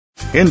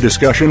In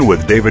Discussion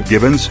with David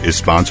Gibbons is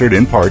sponsored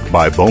in part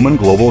by Bowman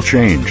Global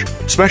Change.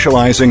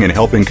 Specializing in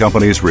helping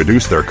companies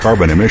reduce their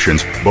carbon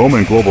emissions,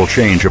 Bowman Global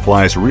Change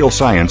applies real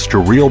science to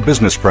real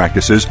business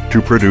practices to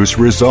produce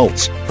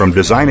results. From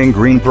designing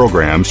green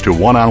programs to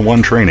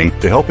one-on-one training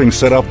to helping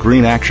set up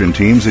green action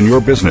teams in your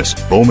business,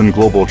 Bowman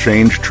Global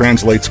Change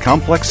translates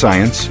complex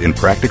science in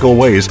practical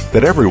ways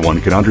that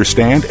everyone can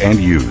understand and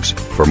use.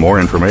 For more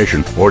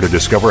information or to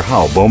discover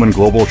how Bowman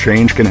Global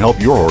Change can help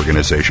your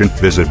organization,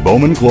 visit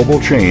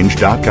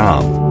bowmanglobalchange.com.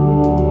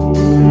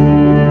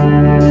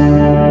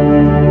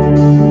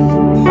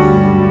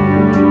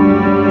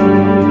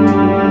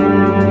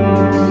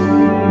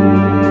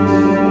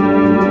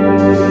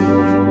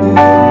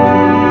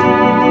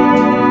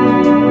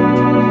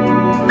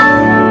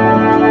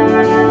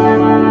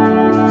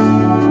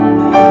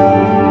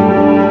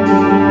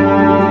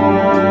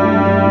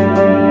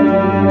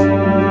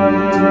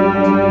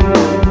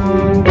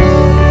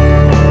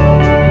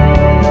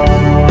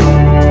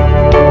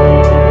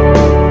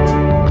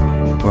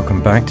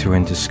 To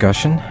In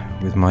Discussion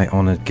with my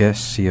honoured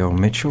guests C.L.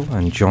 Mitchell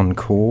and John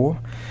Corr.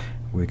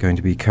 We're going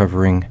to be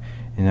covering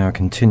in our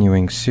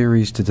continuing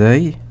series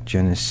today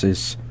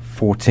Genesis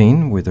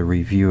 14 with a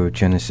review of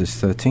Genesis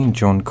 13.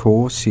 John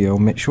Corr, C.L.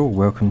 Mitchell,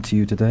 welcome to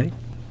you today.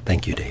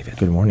 Thank you, David.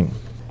 Good morning.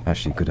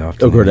 Actually, good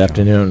afternoon. Oh, good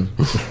afternoon.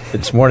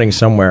 It's morning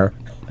somewhere.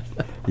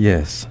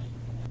 Yes.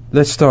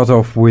 Let's start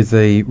off with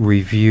a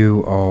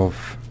review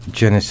of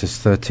Genesis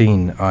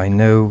 13. I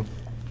know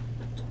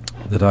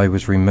that I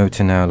was remote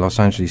in our Los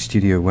Angeles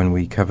studio when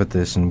we covered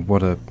this, and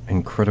what an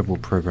incredible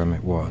program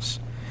it was.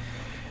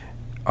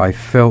 I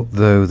felt,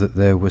 though, that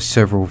there were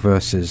several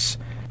verses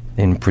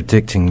in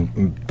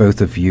predicting both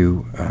of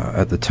you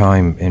at the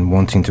time in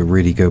wanting to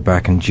really go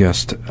back and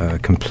just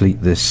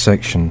complete this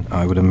section.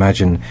 I would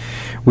imagine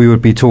we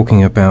would be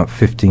talking about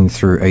 15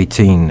 through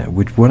 18.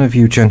 Would one of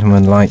you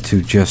gentlemen like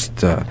to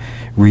just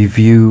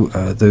review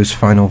those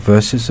final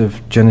verses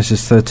of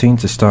Genesis 13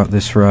 to start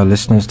this for our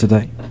listeners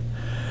today?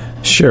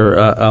 Sure.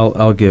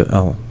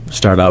 I'll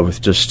start out with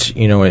just,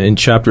 in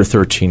chapter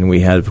 13 we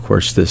had, of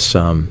course, this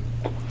sort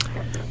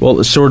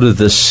of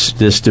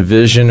this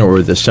division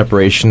or the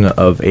separation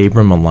of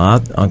Abram and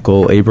Lot,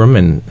 Uncle Abram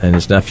and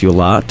his nephew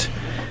Lot,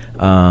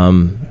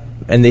 and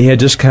they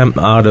had just come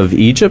out of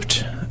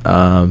Egypt,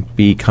 having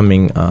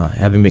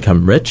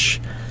become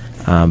rich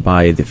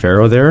by the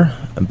Pharaoh there,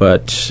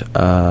 but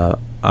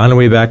on the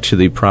way back to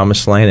the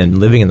Promised Land and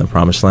living in the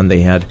Promised Land,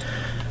 they had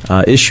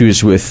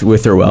issues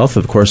with their wealth.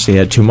 Of course, they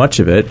had too much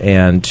of it,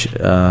 and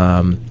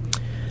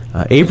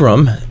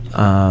Abram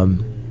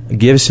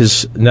gives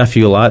his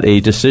nephew Lot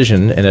a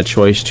decision and a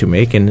choice to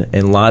make,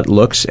 and Lot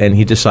looks and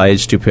he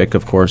decides to pick,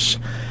 of course,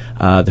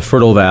 the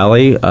fertile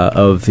valley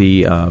of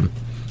the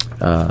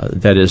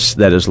that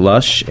is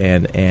lush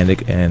and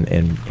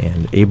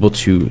able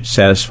to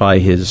satisfy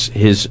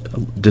his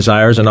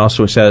desires and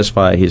also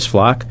satisfy his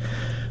flock.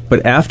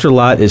 But after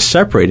Lot is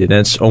separated, and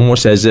it's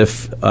almost as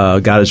if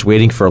God is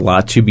waiting for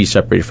Lot to be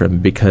separated from him,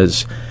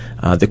 because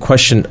the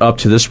question up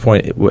to this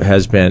point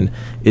has been,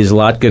 is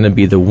Lot going to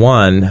be the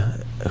one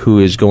who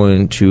is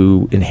going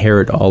to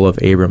inherit all of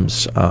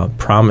Abram's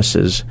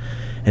promises?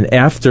 And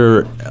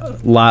after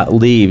Lot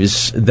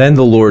leaves, then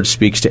the Lord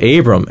speaks to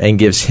Abram and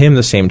gives him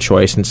the same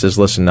choice and says,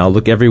 listen, now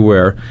look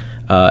everywhere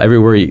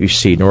you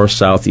see, north,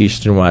 south,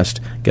 east, and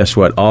west. Guess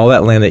what? All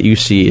that land that you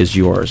see is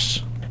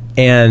yours.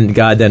 And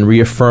God then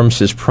reaffirms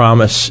his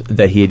promise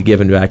that he had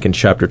given back in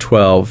chapter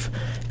 12.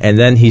 And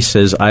then he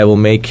says, I will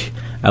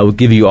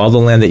give you all the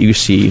land that you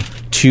see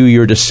to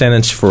your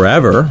descendants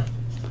forever,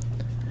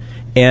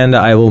 and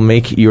I will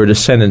make your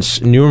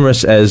descendants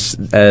numerous as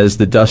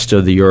the dust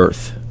of the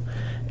earth.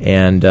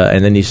 And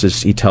then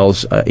he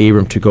tells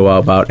Abram to go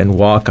about and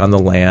walk on the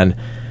land,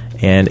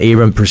 and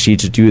Abram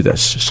proceeds to do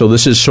this. So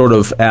this is sort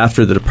of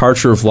after the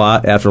departure of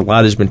Lot, after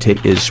Lot has been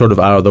is sort of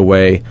out of the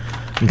way.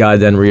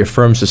 God then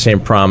reaffirms the same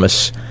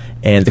promise,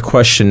 and the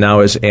question now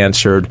is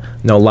answered.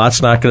 No,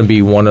 Lot's not going to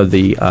be one of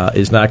the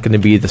is not going to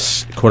be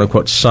the quote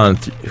unquote son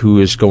who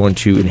is going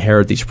to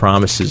inherit these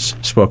promises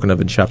spoken of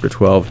in chapter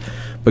 12.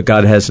 But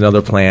God has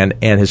another plan,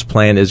 and his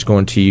plan is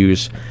going to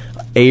use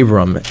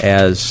Abram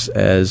as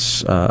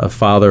a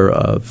father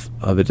of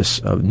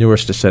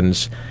numerous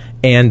descendants,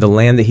 and the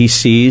land that he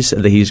sees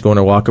that he's going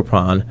to walk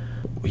upon,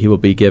 he will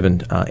be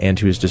given and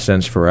to his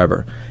descendants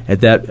forever.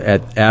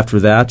 After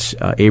that,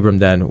 Abram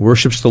then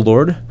worships the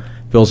Lord,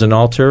 builds an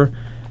altar,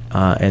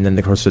 and then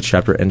the course of the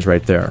chapter ends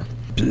right there.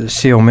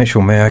 C.L.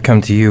 Mitchell, may I come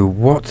to you?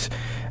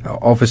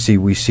 Obviously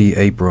we see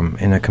Abram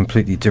in a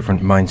completely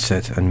different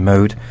mindset and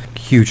mode,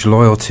 huge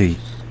loyalty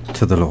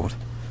to the Lord.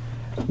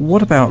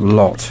 What about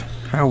Lot?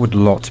 How would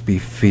Lot be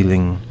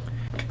feeling?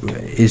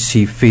 Is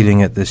he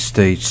feeling at this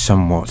stage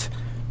somewhat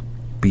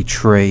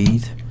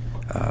betrayed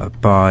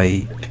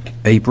by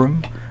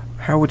Abram?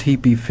 How would he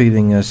be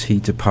feeling as he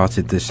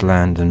departed this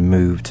land and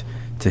moved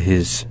to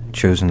his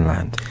chosen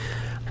land?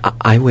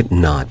 I would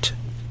not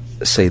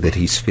say that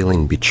he's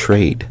feeling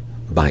betrayed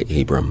by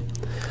Abram.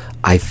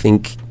 I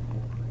think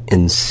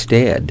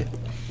instead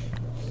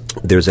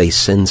there's a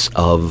sense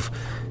of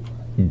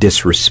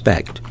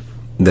disrespect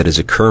that is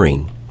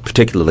occurring,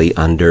 particularly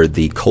under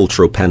the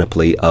cultural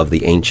panoply of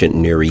the ancient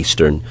Near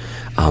Eastern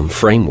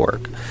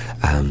framework.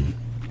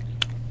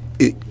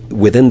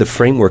 Within the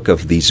framework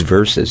of these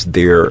verses,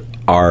 there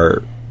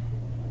are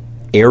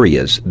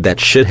areas that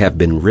should have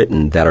been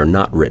written that are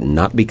not written,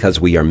 not because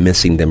we are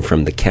missing them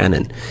from the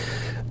canon.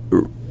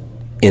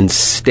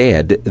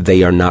 Instead,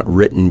 they are not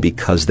written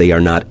because they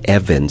are not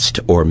evinced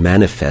or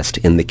manifest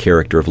in the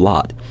character of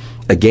Lot.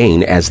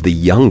 Again, as the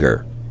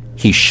younger,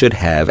 he should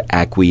have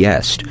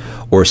acquiesced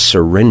or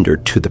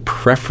surrendered to the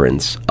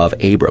preference of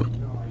Abram.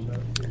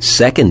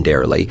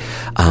 Secondarily,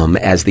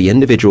 as the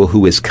individual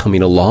who is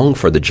coming along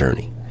for the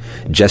journey,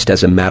 just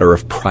as a matter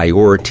of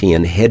priority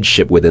and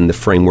headship within the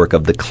framework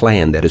of the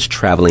clan that is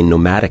traveling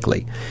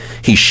nomadically,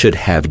 he should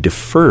have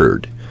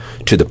deferred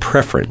to the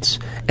preference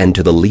and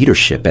to the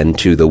leadership and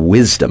to the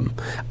wisdom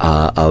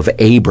of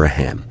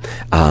Abram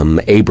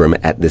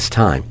at this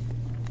time.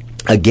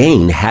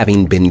 Again,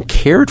 having been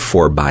cared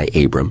for by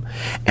Abram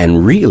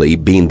and really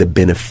being the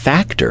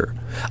benefactor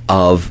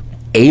of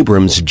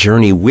Abram's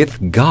journey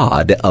with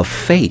God of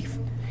faith,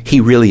 he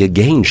really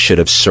again should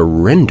have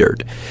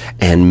surrendered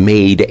and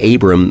made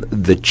Abram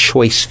the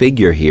choice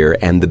figure here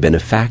and the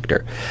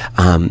benefactor.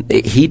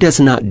 He does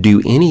not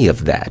do any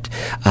of that.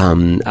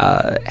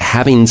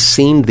 Having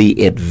seen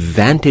the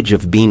advantage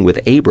of being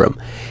with Abram,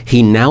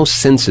 he now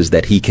senses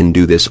that he can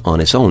do this on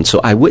his own.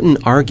 So I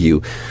wouldn't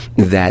argue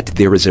that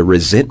there is a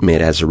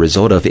resentment as a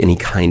result of any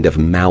kind of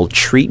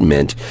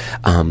maltreatment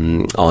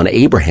on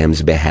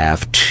Abraham's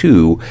behalf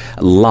to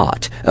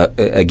Lot.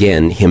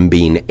 Again, him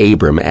being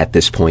Abram at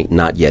this point,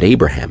 not yet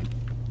Abraham.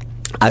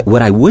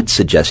 What I would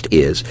suggest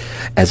is,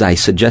 as I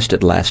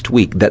suggested last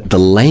week, that the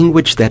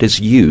language that is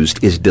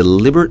used is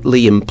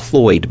deliberately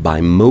employed by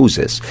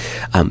Moses.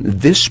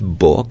 This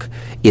book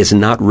is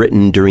not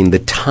written during the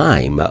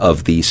time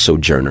of these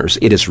sojourners.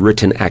 It is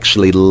written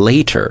actually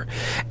later.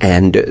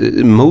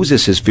 And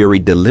Moses is very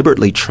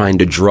deliberately trying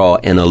to draw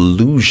an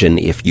illusion,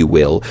 if you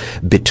will,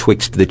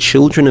 betwixt the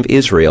children of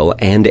Israel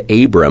and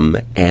Abram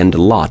and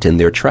Lot in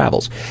their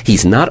travels.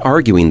 He's not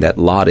arguing that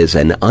Lot is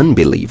an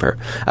unbeliever.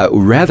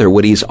 Rather,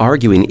 what he's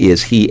arguing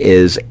is he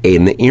is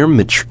an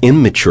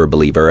immature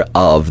believer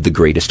of the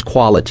greatest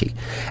quality.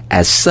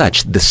 As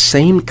such, the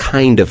same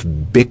kind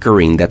of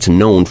bickering that's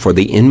known for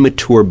the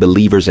immature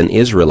believers and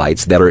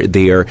Israelites that are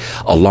there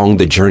along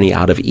the journey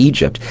out of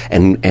Egypt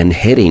and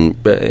heading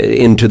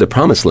into the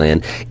promised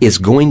land is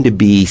going to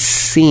be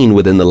seen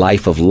within the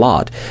life of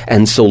Lot.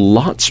 And so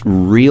Lot's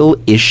real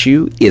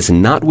issue is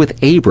not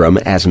with Abram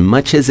as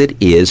much as it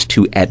is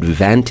to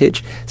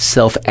advantage,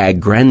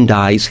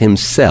 self-aggrandize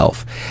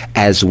himself,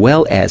 as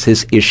well as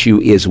his issue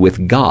is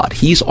with God.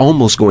 He's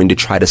almost going to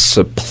try to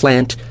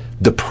supplant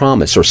the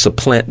promise or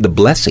supplant the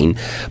blessing,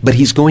 but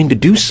he's going to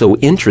do so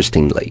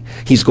interestingly.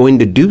 He's going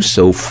to do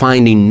so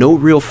finding no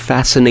real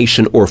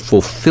fascination or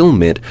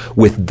fulfillment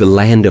with the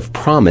land of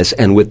promise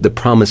and with the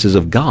promises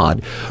of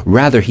God.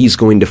 Rather, he's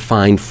going to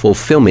find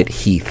fulfillment,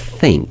 he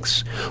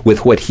thinks,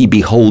 with what he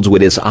beholds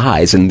with his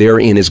eyes, and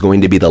therein is going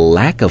to be the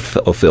lack of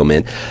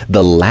fulfillment,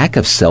 the lack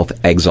of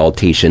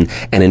self-exaltation,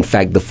 and in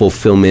fact the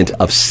fulfillment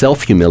of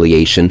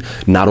self-humiliation,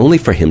 not only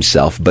for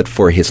himself, but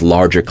for his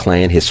larger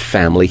clan, his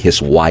family, his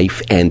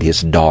wife, and his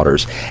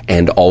daughters,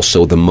 and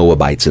also the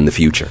Moabites in the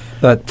future.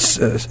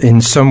 That, in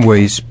some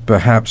ways,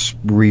 perhaps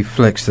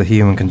reflects the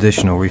human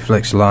condition or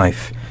reflects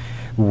life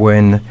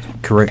when,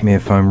 correct me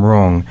if I'm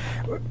wrong,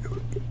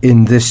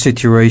 in this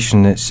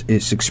situation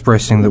it's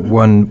expressing that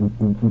when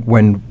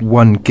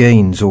one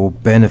gains or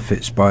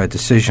benefits by a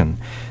decision,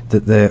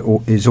 that there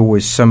is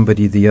always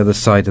somebody the other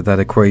side of that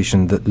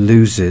equation that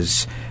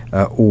loses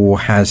or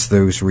has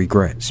those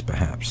regrets,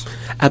 perhaps.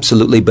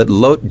 Absolutely, but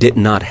Lot did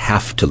not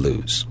have to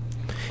lose.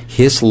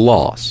 His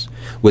loss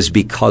was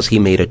because he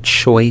made a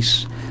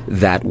choice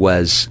that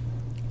was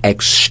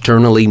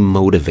externally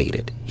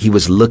motivated. He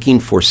was looking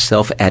for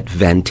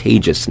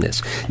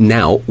self-advantageousness.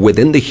 Now,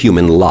 within the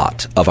human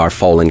lot of our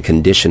fallen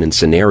condition and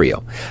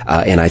scenario,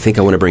 and I think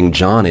I want to bring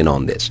John in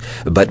on this,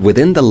 but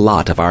within the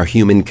lot of our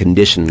human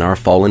condition and our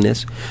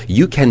fallenness,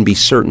 you can be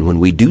certain when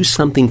we do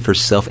something for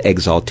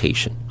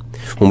self-exaltation,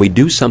 when we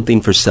do something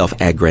for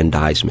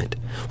self-aggrandizement,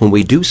 when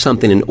we do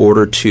something in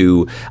order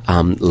to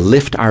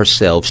lift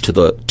ourselves to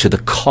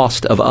the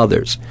cost of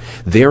others,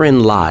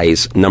 therein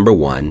lies, number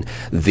one,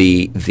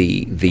 the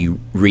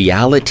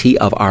reality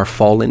of our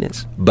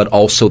fallenness, but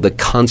also the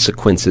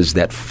consequences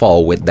that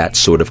fall with that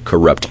sort of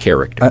corrupt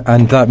character.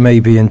 And that may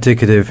be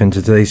indicative in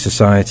today's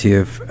society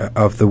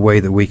of the way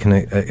that we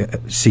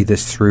can see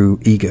this through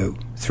ego,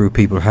 through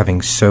people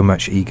having so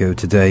much ego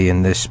today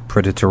in this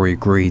predatory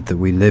greed that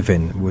we live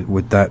in.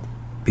 Would that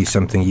be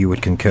something you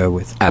would concur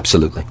with?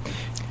 Absolutely.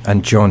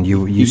 And John,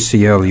 you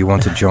CL, you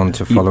wanted John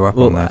to follow up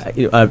on that.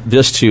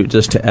 Just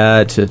to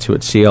add to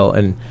it, CL,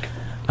 and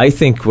I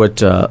think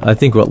what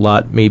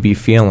Lot may be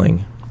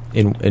feeling,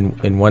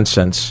 in one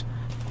sense,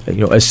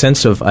 a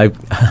sense of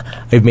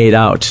I've made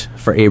out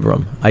for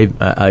Abram.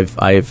 I've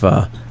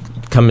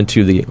come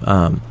into the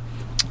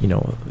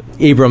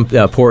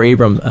poor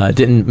Abram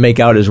didn't make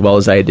out as well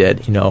as I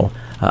did.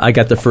 I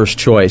got the first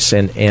choice,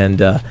 and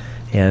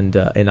and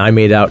I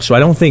made out. So I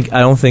don't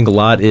think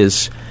Lot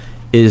is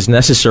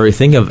necessary.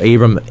 Think of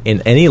Abram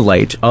in any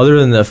light other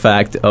than the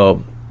fact,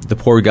 oh, the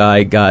poor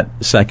guy got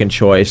second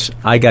choice.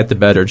 I got the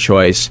better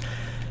choice.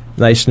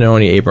 Nice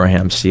knowing you,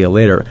 Abraham. See you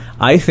later.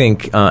 I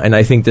think, and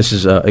I think this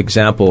is an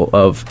example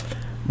of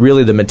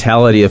really the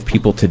mentality of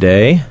people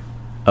today,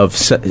 of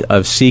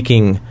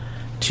seeking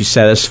to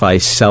satisfy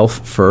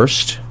self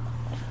first,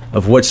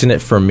 of what's in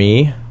it for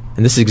me.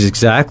 And this is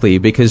exactly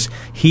because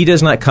he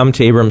does not come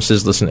to Abram and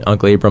says, listen,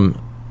 Uncle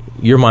Abram,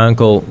 you're my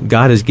uncle.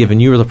 God has given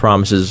you the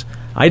promises.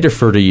 I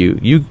defer to you.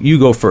 You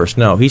go first.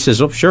 No, he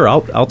says, oh, sure,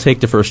 I'll take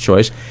the first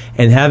choice.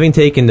 And having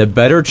taken the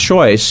better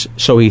choice,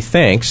 so he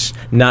thinks,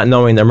 not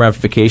knowing the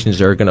ramifications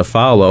that are going to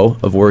follow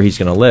of where he's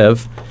going to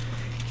live,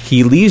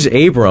 he leaves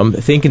Abram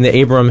thinking that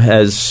Abram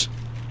has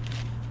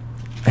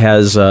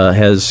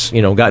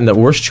gotten the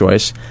worst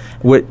choice.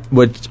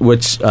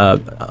 What's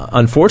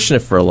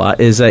unfortunate for Lot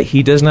is that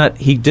he does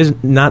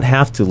not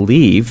have to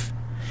leave.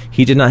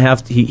 He did not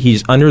have to,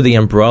 he's under the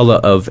umbrella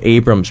of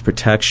Abram's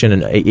protection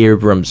and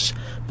Abram's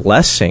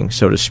blessing,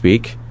 so to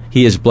speak.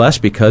 He is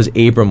blessed because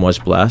Abram was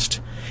blessed,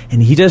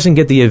 and he doesn't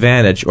get the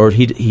advantage, or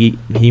he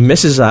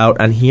misses out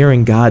on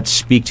hearing God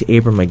speak to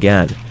Abram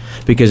again,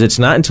 because it's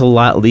not until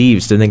Lot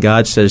leaves that then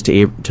God says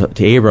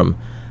to Abram,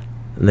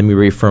 let me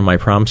reaffirm my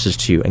promises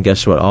to you. And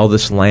guess what? All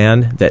this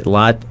land that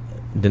Lot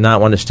did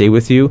not want to stay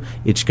with you,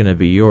 it's going to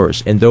be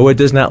yours. And though it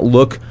does not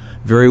look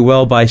very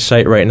well by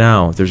sight right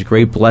now, there's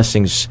great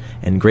blessings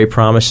and great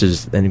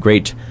promises and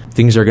great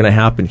things are going to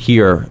happen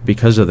here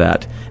because of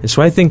that. And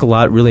so I think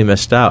Lot really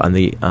missed out on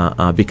the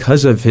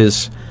because of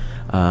his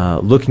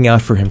looking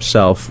out for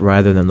himself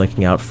rather than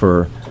looking out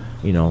for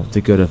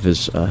the good of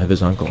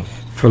his uncle.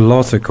 For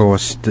Lot, of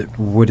course,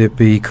 would it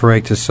be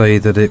correct to say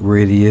that it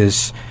really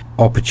is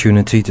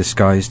opportunity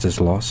disguised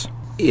as loss?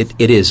 It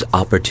is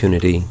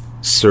opportunity,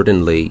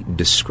 certainly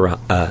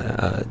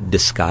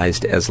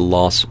disguised as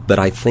loss, but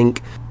I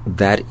think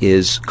that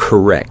is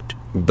correct,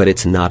 but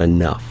it's not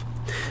enough,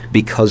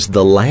 because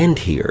the land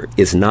here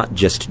is not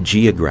just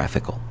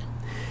geographical.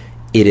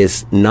 It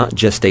is not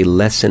just a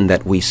lesson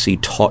that we see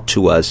taught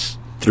to us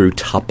through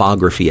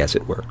topography, as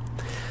it were.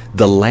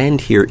 The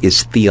land here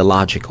is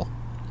theological.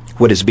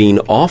 What is being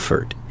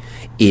offered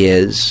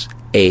is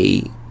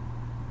a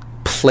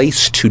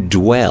place to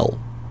dwell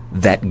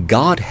that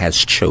God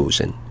has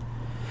chosen,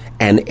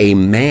 and a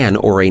man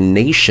or a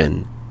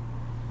nation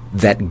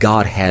that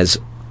God has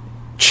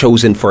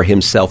chosen for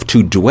himself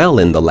to dwell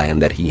in the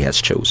land that he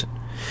has chosen.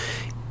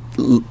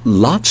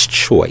 Lot's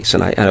choice,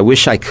 and I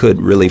wish I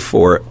could really,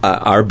 for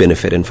our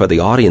benefit and for the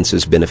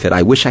audience's benefit,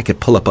 I wish I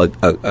could pull up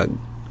a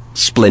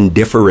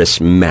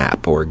splendiferous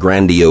map, or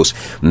grandiose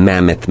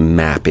mammoth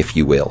map, if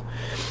you will,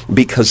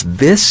 because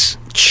this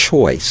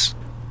choice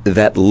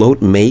that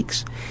Lot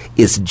makes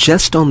is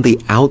just on the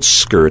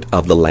outskirt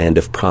of the land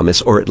of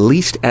promise, or at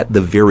least at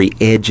the very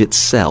edge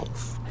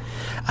itself.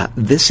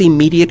 This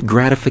immediate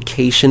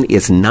gratification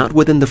is not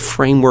within the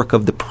framework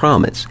of the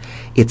promise.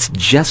 It's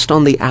just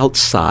on the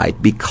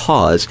outside,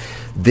 because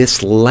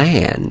this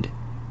land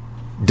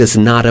does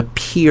not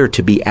appear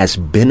to be as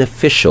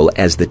beneficial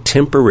as the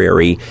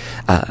temporary,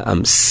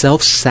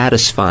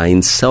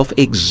 self-satisfying,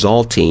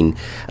 self-exalting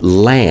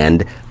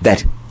land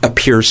that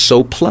appears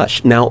so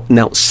plush. Now,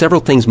 several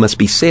things must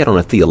be said on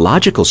a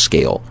theological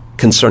scale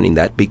concerning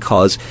that,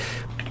 because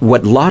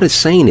what Lot is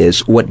saying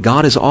is what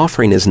God is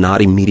offering is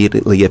not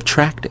immediately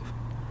attractive.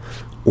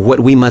 What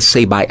we must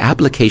say by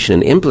application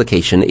and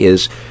implication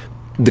is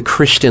the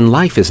Christian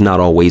life is not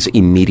always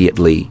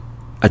immediately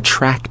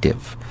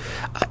attractive.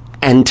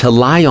 And to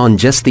lie on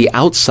just the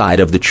outside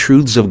of the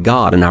truths of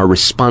God and our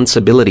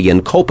responsibility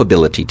and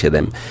culpability to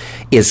them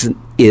is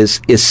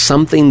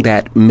something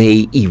that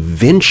may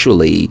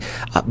eventually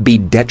be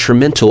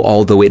detrimental,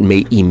 although it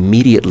may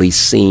immediately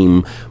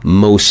seem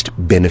most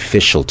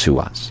beneficial to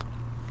us.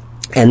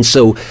 And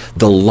so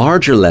the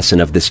larger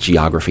lesson of this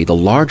geography, the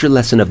larger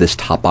lesson of this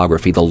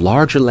topography, the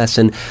larger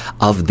lesson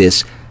of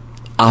this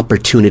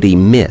opportunity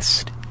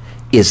missed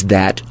is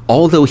that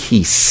although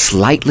he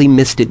slightly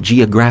missed it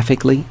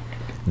geographically,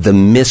 the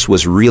miss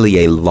was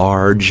really a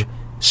large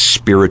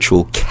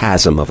spiritual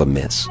chasm of a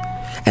miss.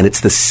 And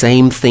it's the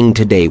same thing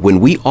today.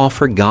 When we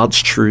offer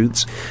God's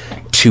truths,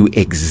 to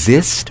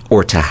exist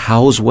or to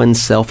house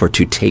oneself or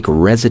to take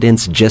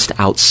residence just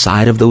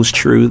outside of those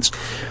truths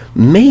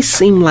may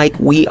seem like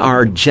we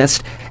are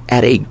just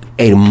at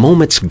a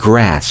moment's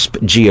grasp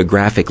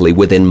geographically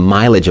within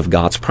mileage of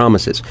God's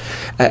promises.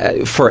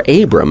 For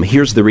Abram,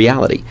 here's the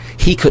reality.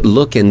 He could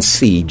look and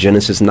see,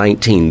 Genesis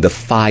 19, the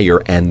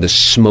fire and the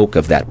smoke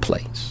of that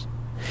place.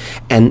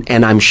 And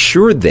I'm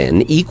sure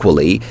then,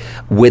 equally,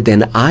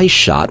 within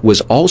eyeshot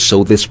was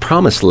also this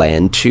promised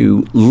land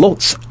to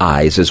Lot's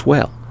eyes as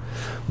well.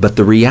 But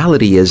the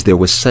reality is there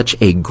was such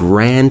a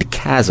grand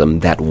chasm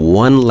that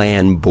one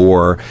land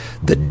bore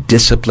the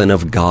discipline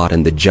of God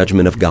and the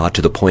judgment of God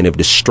to the point of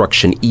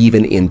destruction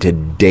even in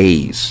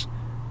today's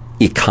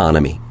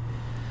economy.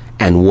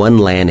 And one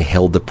land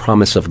held the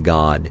promise of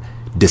God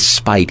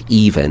despite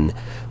even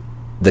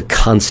the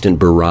constant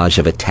barrage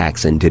of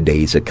attacks in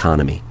today's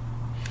economy.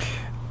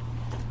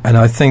 And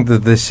I think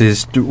that this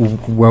is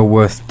well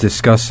worth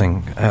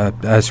discussing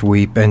as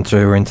we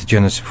enter into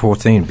Genesis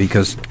 14,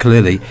 because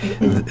clearly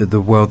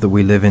the world that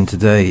we live in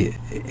today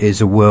is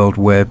a world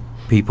where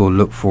people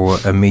look for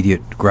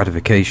immediate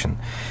gratification.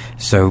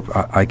 So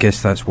I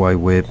guess that's why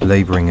we're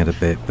labouring it a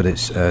bit, but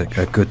it's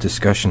a good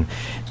discussion.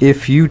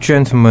 If you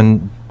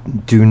gentlemen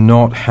do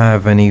not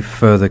have any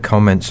further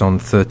comments on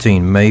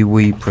 13, may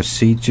we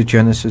proceed to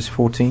Genesis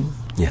 14?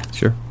 Yeah,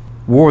 sure.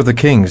 War of the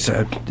Kings,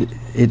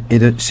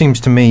 it seems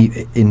to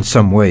me in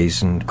some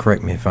ways, and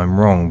correct me if I'm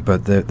wrong,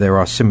 but there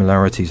are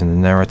similarities in the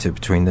narrative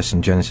between this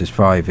and Genesis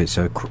 5. It's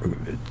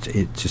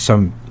to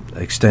some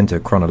extent a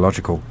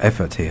chronological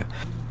effort here.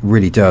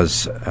 Really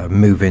does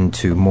move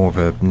into more of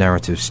a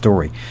narrative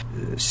story.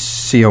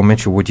 C.L.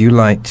 Mitchell, would you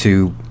like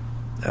to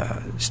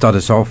start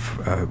us off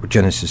with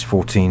Genesis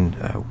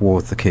 14, War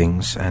of the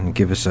Kings, and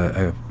give us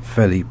a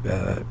fairly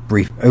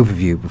brief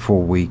overview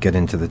before we get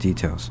into the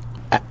details?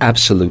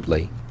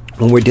 Absolutely.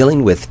 When we're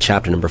dealing with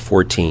chapter number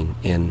 14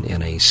 in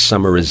a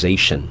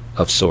summarization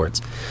of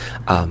sorts,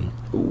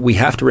 we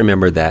have to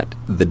remember that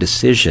the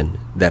decision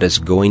that is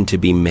going to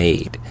be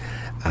made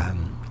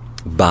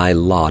by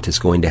Lot is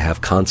going to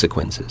have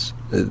consequences.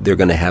 They're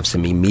going to have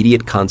some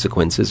immediate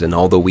consequences, and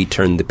although we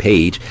turn the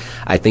page,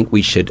 I think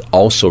we should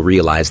also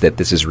realize that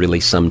this is really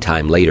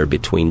sometime later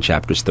between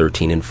chapters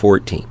 13 and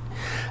 14.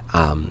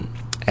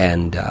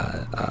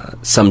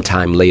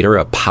 Sometime later,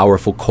 a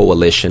powerful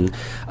coalition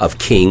of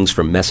kings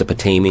from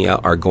Mesopotamia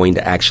are going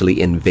to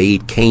actually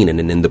invade Canaan,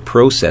 and in the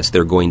process,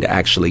 they're going to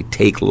actually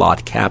take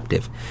Lot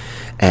captive.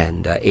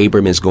 And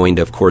Abram is going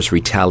to, of course,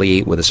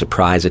 retaliate with a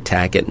surprise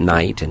attack at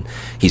night, and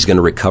he's going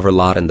to recover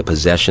Lot and the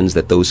possessions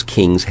that those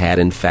kings had,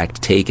 in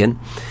fact, taken.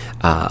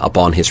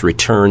 Upon his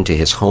return to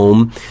his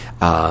home,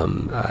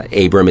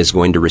 Abram is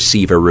going to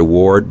receive a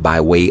reward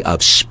by way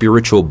of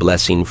spiritual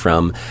blessing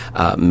from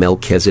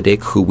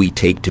Melchizedek, who we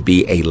take to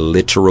be a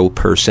literal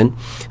person,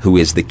 who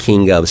is the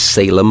king of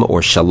Salem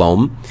or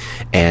Shalom.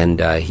 And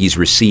he's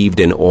received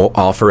an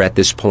offer at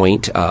this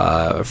point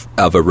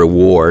of a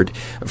reward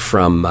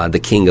from the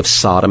king of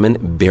Sodom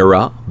and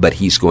Bera, but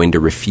he's going to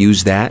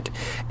refuse that.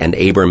 And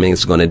Abram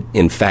is going to,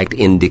 in fact,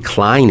 in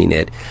declining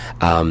it,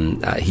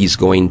 he's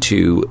going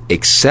to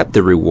accept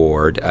the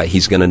reward.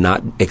 He's going to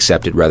not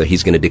accept it, rather,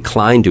 he's going to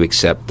decline to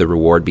accept the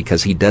reward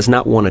because he does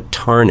not want to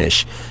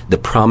tarnish the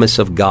promise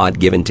of God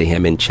given to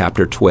him in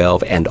chapter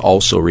 12 and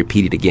also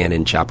repeated again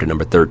in chapter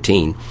number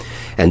 13.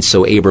 And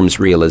so Abram's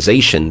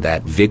realization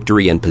that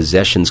victory and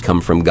possessions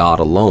come from God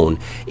alone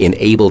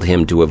enabled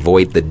him to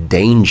avoid the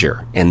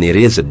danger, and it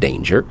is a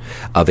danger,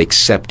 of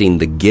accepting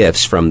the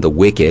gifts from the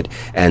wicked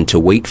and to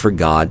wait for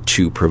God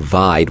to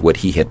provide what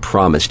he had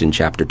promised in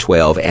chapter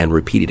 12 and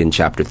repeated in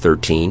chapter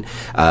 13,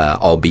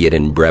 albeit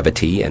in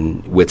brevity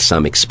and with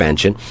some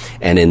expansion.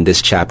 And in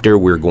this chapter,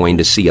 we're going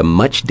to see a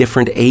much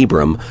different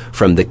Abram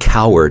from the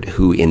coward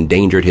who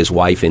endangered his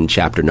wife in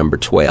chapter number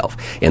 12.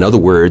 In other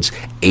words,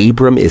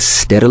 Abram is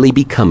steadily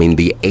becoming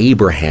the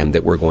Abraham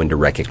that we're going to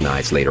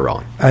recognize later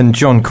on. And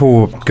John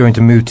Core, going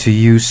to move to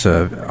you,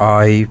 sir.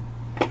 I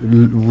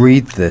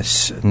read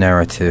this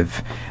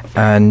narrative,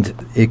 and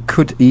it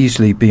could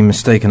easily be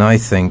mistaken, I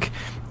think,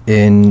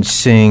 in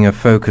seeing a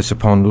focus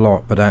upon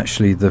Lot, but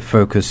actually the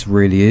focus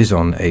really is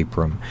on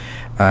Abram.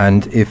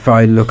 And if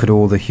I look at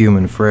all the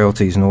human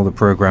frailties and all the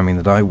programming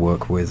that I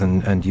work with,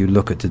 and you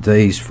look at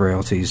today's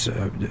frailties,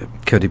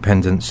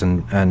 codependence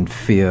and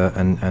fear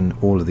and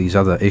all of these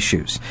other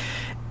issues,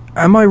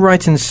 am I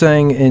right in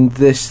saying in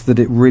this that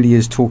it really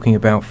is talking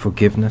about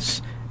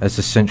forgiveness as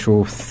a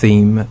central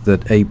theme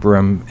that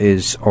Abram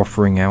is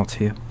offering out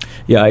here?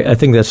 Yeah, I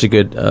think that's a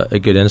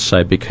good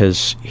insight,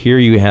 because here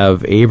you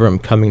have Abram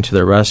coming to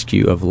the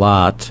rescue of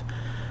Lot,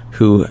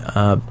 who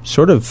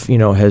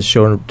has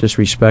shown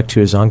disrespect to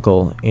his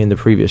uncle in the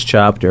previous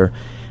chapter,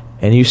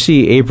 and you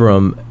see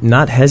Abram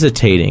not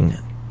hesitating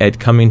at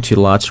coming to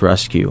Lot's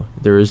rescue.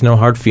 There is no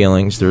hard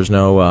feelings. There's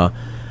no,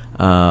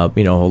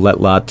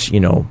 let Lot,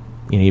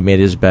 he made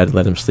his bed,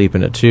 let him sleep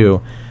in it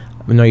too.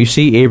 No, you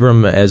see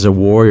Abram as a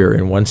warrior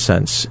in one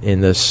sense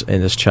in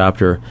this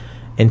chapter,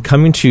 and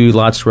coming to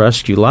Lot's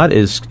rescue. Lot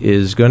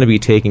is going to be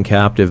taken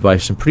captive by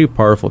some pretty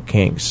powerful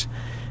kings,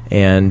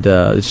 and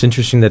it's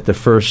interesting that the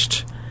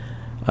first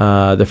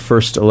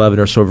 11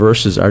 or so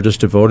verses are just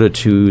devoted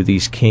to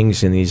these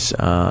kings and these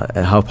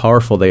how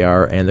powerful they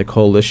are and the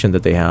coalition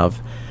that they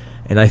have.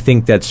 And I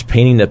think that's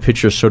painting a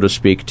picture, so to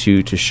speak,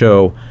 to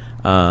show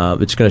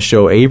it's going to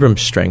show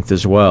Abram's strength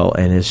as well,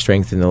 and his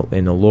strength in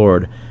the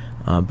Lord.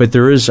 But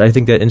there is, I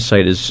think, that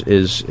insight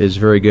is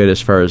very good as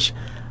far as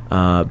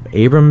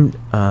Abram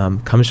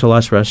comes to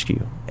Lot's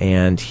rescue,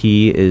 and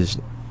he is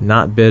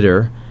not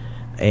bitter.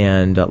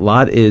 And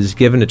Lot is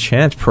given a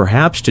chance,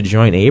 perhaps, to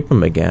join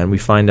Abram again. We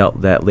find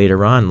out that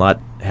later on, Lot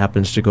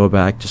happens to go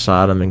back to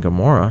Sodom and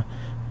Gomorrah,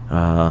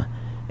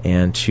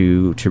 and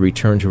to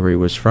return to where he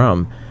was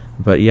from.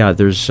 But yeah,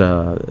 there's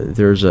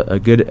a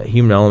good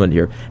human element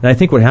here, and I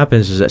think what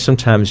happens is that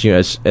sometimes,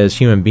 as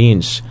human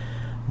beings,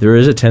 there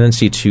is a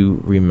tendency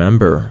to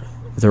remember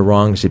the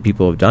wrongs that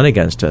people have done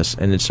against us,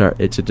 and it's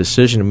a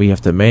decision we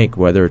have to make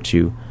whether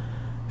to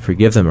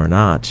forgive them or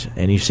not.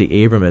 And you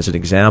see Abram as an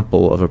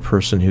example of a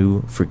person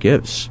who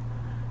forgives,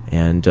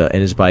 and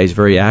is by his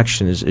very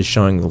action is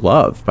showing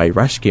love by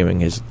rescuing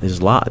his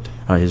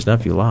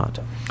nephew Lot.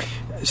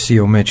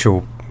 C.O.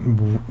 Mitchell,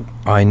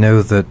 I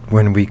know that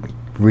when we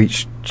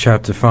reached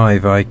chapter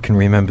 5, I can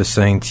remember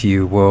saying to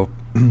you, well,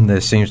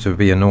 there seems to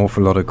be an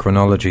awful lot of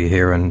chronology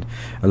here and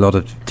a lot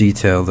of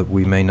detail that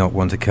we may not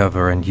want to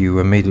cover, and you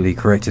immediately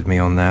corrected me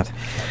on that.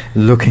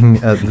 Looking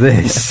at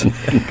this,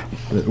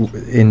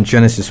 in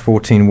Genesis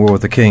 14, War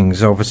of the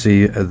Kings,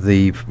 obviously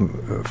the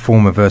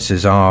former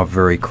verses are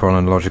very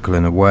chronological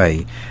in a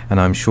way, and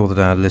I'm sure that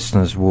our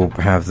listeners will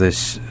have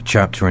this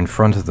chapter in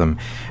front of them.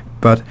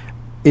 But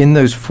in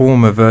those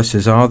former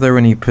verses, are there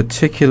any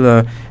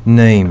particular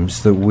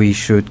names that we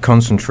should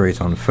concentrate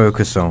on,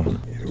 focus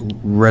on,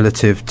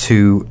 relative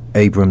to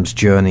Abram's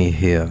journey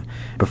here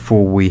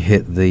before we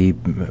hit the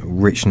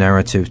rich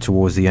narrative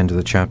towards the end of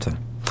the chapter?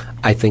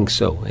 I think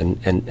so,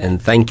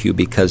 and thank you,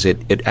 because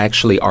it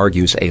actually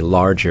argues a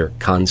larger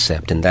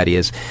concept, and that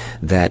is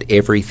that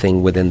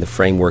everything within the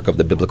framework of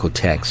the biblical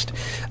text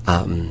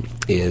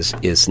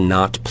is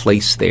not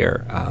placed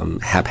there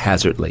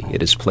haphazardly.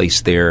 It is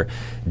placed there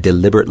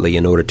deliberately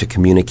in order to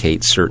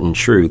communicate certain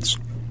truths.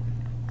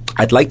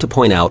 I'd like to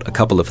point out a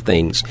couple of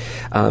things.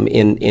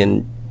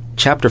 In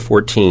chapter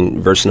 14,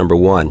 verse number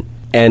 1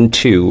 and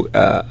 2,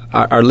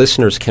 our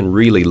listeners can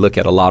really look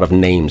at a lot of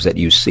names that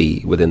you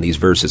see within these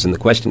verses. And the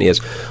question is,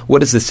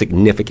 what is the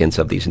significance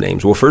of these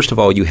names? Well, first of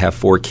all, you have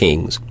 4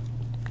 kings.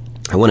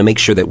 I want to make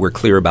sure that we're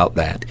clear about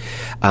that.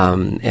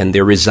 And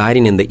they're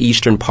residing in the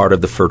eastern part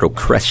of the Fertile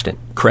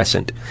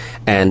Crescent.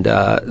 And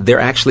they're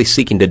actually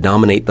seeking to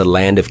dominate the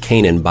land of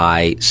Canaan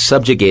by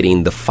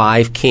subjugating the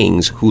 5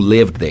 kings who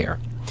lived there.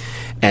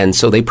 And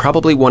so they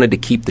probably wanted to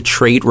keep the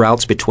trade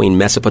routes between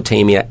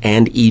Mesopotamia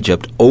and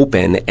Egypt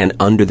open and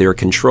under their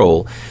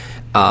control.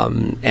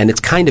 And it's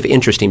kind of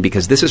interesting,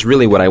 because this is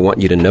really what I want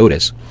you to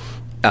notice.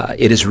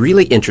 It is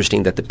really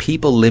interesting that the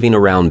people living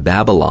around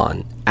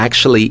Babylon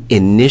actually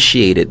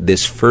initiated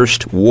this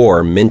first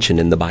war mentioned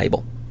in the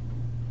Bible.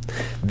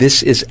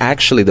 This is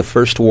actually the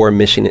first war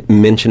mentioned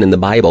in the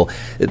Bible.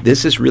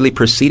 This is really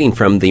proceeding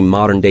from the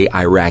modern-day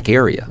Iraq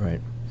area.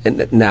 Right.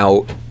 And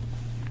now,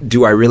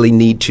 do I really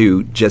need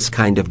to just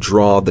kind of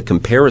draw the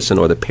comparison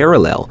or the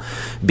parallel?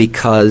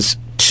 Because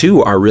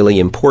 2 are really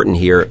important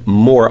here.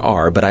 More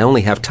are, but I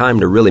only have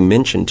time to really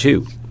mention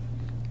 2.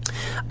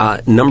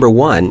 Number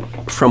 1,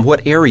 from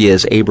what area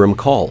is Abram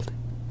called?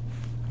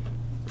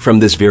 From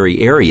this very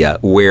area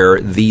where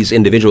these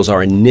individuals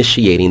are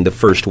initiating the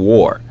first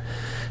war.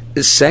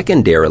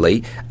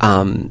 Secondarily,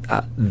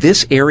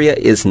 this area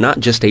is not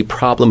just a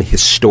problem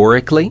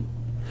historically.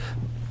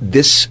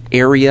 This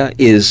area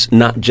is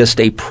not just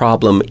a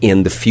problem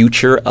in the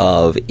future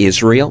of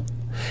Israel,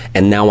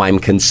 and now I'm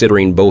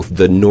considering both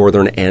the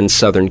northern and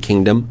southern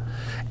kingdom.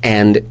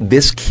 And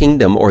this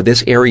kingdom, or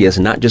this area, is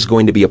not just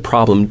going to be a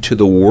problem to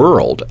the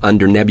world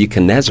under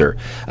Nebuchadnezzar,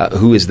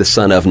 who is the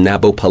son of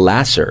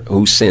Nabopolassar,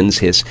 who sends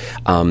his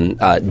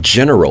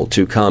general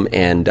to come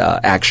and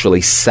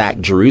actually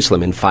sack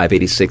Jerusalem in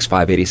 586,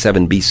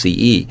 587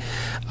 BCE.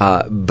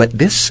 But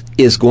this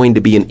is going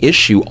to be an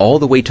issue all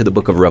the way to the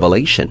book of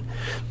Revelation.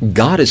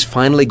 God is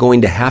finally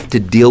going to have to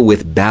deal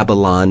with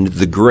Babylon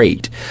the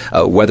Great,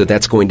 whether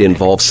that's going to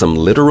involve some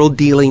literal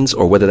dealings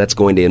or whether that's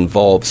going to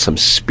involve some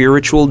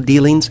spiritual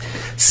dealings.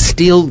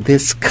 Still,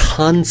 this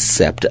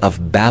concept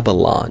of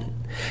Babylon,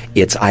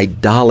 its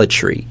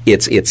idolatry,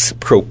 its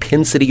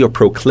propensity or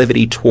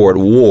proclivity toward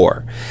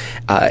war,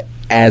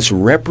 as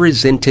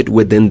represented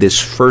within this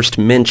first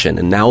mention.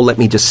 And now let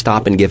me just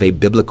stop and give a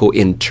biblical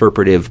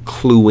interpretive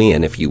clue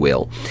in, if you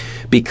will.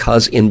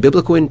 Because in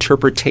biblical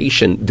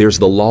interpretation, there's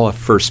the law of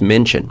first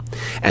mention.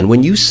 And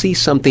when you see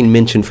something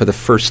mentioned for the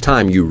first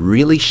time, you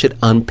really should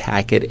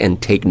unpack it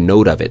and take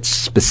note of it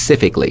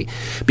specifically.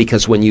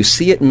 Because when you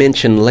see it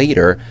mentioned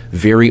later,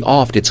 very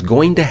often it's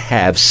going to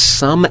have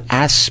some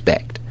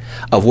aspect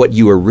of what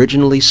you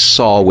originally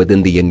saw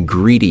within the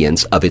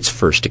ingredients of its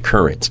first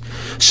occurrence.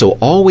 So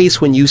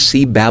always when you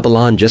see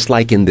Babylon, just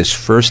like in this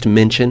first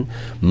mention,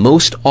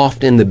 most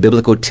often in the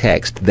biblical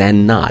text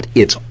than not,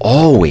 it's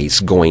always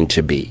going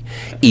to be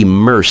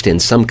immersed in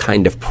some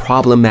kind of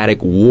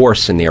problematic war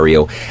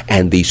scenario,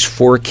 and these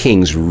 4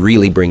 kings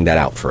really bring that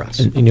out for us.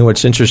 And, you know,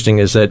 what's interesting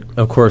is that,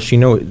 of course,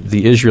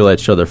 the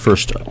Israelites are the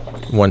first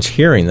ones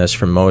hearing this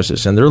from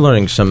Moses, and they're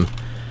learning some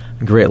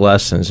great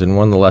lessons. And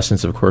one of the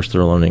lessons, of course,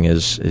 they're learning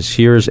is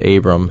here's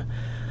Abram,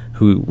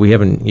 who we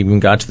haven't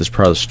even got to this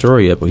part of the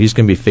story yet, but he's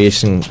going to be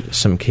facing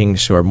some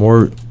kings who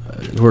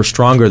are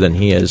stronger than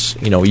he is,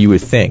 you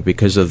would think,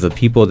 because of the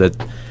people that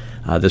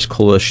this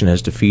coalition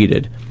has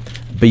defeated.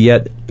 But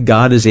yet,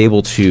 God is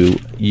able to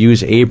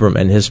use Abram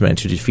and his men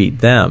to defeat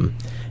them.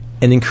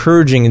 An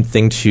encouraging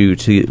thing to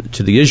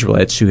the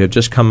Israelites who have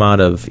just come out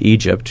of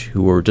Egypt,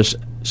 who were just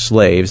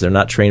slaves, they're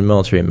not trained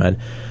military men.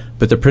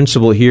 But the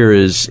principle here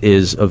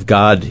is of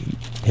God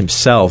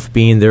himself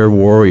being their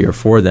warrior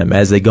for them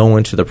as they go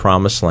into the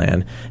promised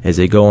land, as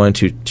they go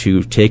into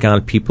to take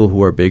on people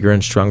who are bigger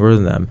and stronger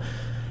than them.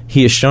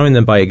 he is showing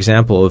them by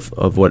example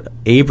of what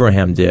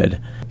Abraham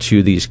did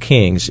to these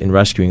kings in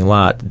rescuing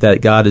Lot,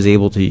 that God is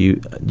able to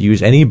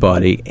use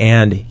anybody,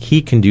 and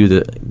he can do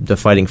the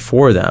fighting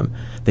for them.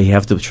 They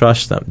have to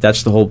trust them.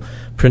 That's the whole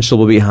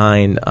principle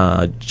behind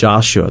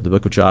Joshua, the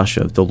book of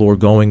Joshua, the Lord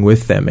going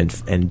with them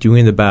and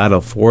doing the battle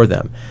for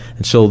them.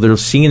 And so they're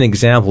seeing an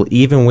example,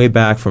 even way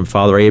back from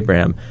Father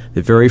Abraham,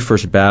 the very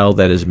first battle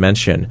that is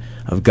mentioned,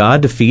 of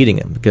God defeating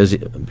him.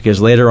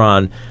 Because later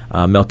on,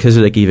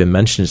 Melchizedek even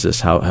mentions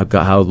this, how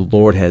the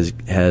Lord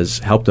has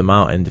helped them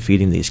out in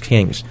defeating these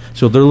kings.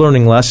 So they're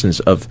learning lessons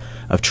of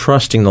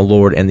trusting the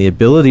Lord and the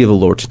ability of the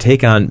Lord to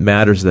take on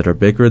matters that are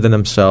bigger than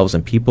themselves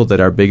and people that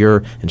are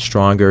bigger and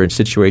stronger and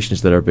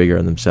situations that are bigger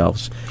than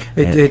themselves.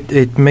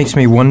 It makes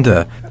me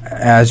wonder,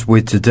 as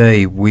with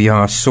today, we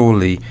are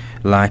sorely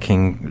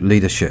lacking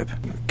leadership,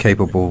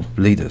 capable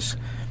leaders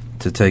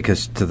to take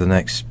us to the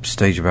next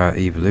stage of our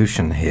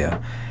evolution here.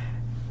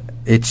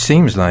 It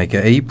seems like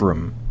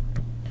Abram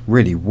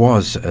really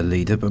was a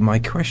leader, but my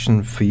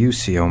question for you,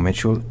 C.O.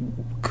 Mitchell,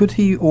 could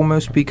he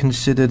almost be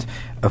considered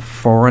a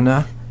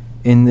foreigner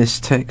in this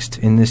text,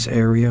 in this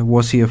area?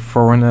 Was he a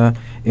foreigner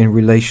in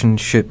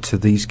relationship to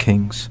these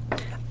kings?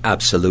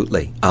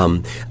 Absolutely.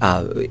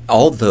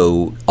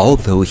 Although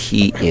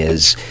he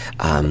is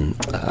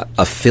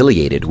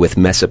affiliated with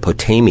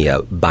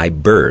Mesopotamia by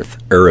birth,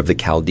 Ur of the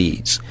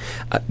Chaldees,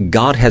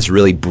 God has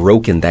really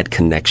broken that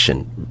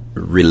connection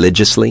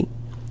religiously,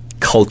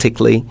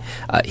 cultically.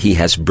 He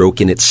has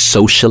broken it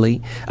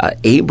socially.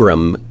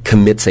 Abram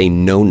commits a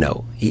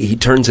no-no. He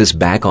turns his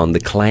back on the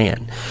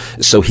clan.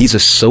 So he's a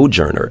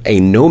sojourner, a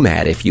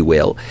nomad, if you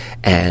will,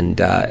 and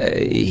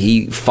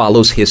he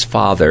follows his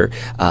father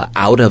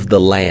out of the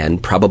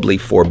land, probably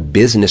for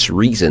business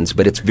reasons,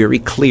 but it's very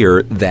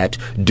clear that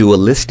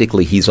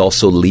dualistically he's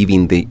also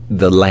leaving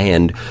the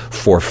land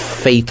for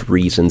faith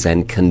reasons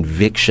and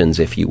convictions,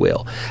 if you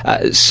will.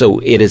 So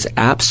it is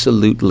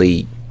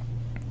absolutely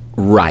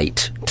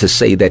right to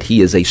say that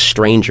he is a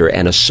stranger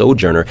and a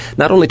sojourner,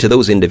 not only to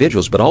those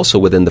individuals, but also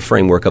within the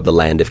framework of the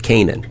land of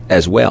Canaan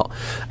as well.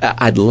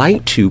 I'd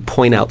like to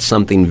point out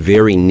something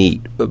very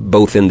neat,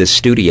 both in this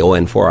studio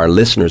and for our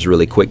listeners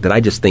really quick, that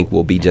I just think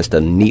will be just a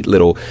neat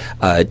little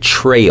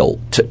trail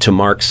to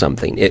mark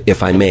something,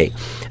 if I may.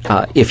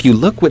 If you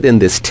look within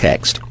this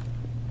text,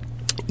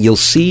 you'll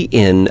see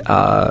in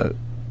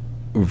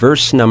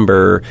verse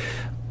number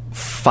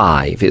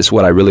 5 is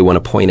what I really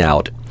want to point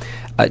out.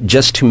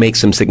 Just to make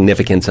some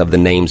significance of the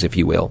names, if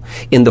you will.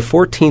 In the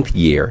 14th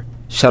year,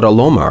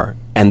 Chedorlaomer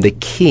and the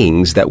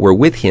kings that were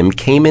with him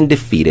came and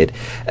defeated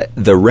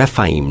the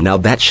Rephaim. Now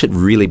that should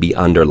really be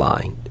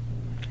underlined.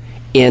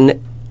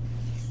 In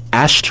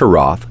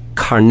Ashtaroth,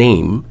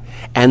 Karnaim,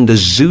 and the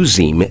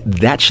Zuzim,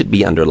 that should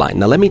be underlined.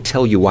 Now let me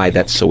tell you why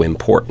that's so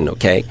important,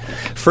 okay?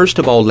 First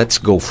of all, let's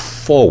go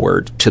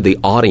forward to the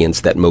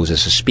audience that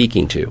Moses is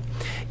speaking to.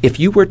 If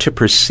you were to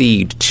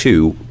proceed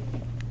to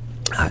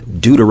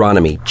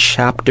Deuteronomy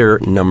chapter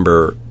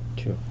number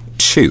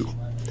 2.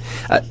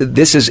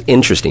 This is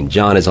interesting.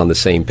 John is on the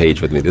same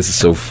page with me. This is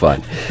so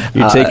fun.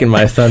 You're taking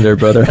my thunder,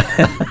 brother.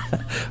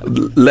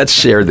 Let's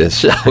share this,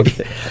 shall we?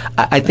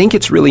 I think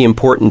it's really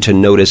important to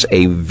notice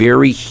a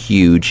very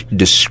huge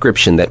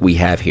description that we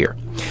have here.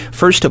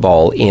 First of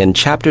all, in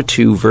chapter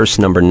 2, verse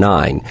number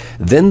 9,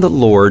 "Then the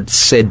Lord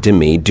said to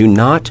me, Do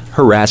not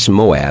harass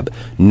Moab,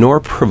 nor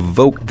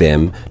provoke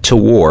them to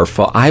war,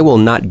 for I will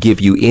not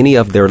give you any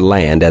of their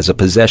land as a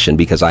possession,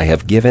 because I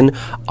have given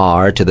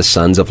Ar to the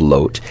sons of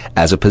Lot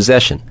as a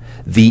possession.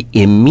 The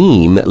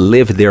Emim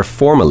lived there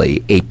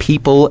formerly, a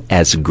people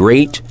as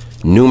great,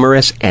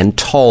 numerous, and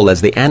tall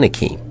as the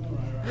Anakim."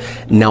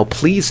 Now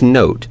please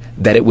note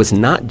that it was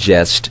not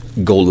just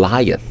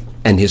Goliath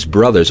and his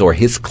brothers or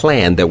his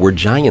clan that were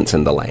giants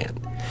in the land.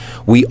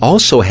 We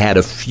also had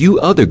a few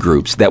other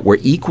groups that were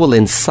equal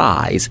in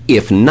size,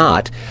 if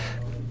not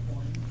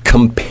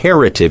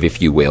comparative,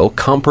 if you will,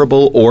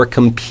 comparable or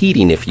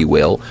competing, if you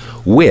will,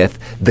 with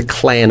the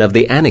clan of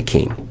the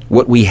Anakim.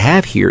 What we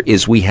have here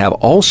is we have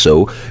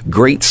also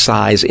great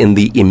size in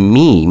the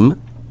Emim,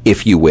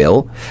 if you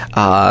will,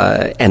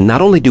 and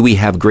not only do we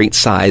have great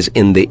size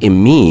in the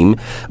Emim,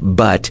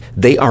 but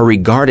they are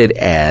regarded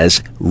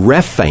as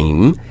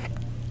Rephaim,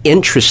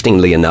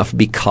 interestingly enough,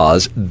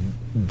 because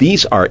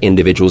these are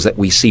individuals that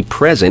we see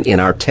present in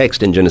our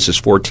text in Genesis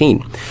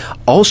 14.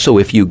 Also,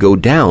 if you go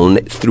down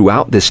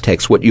throughout this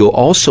text, what you'll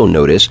also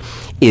notice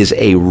is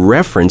a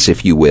reference,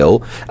 if you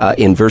will,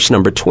 in verse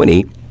number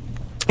 20.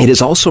 It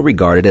is also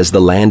regarded as the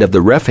land of the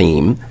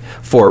Rephaim,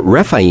 for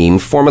Rephaim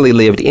formerly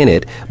lived in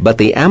it, but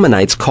the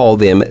Ammonites call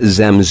them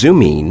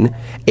Zamzummim,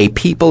 a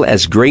people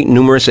as great,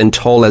 numerous, and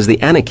tall as the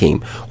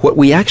Anakim. What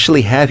we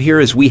actually have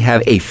here is we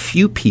have a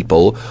few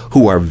people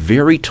who are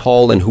very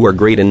tall and who are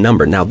great in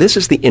number. Now, this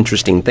is the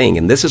interesting thing,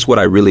 and this is what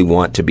I really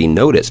want to be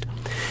noticed,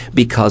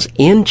 because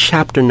in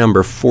chapter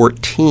number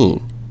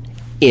 14,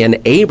 in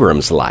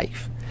Abram's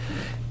life,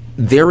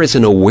 there is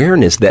an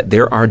awareness that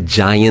there are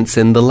giants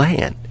in the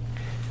land.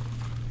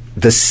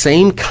 The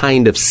same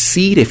kind of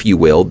seed, if you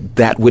will,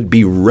 that would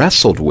be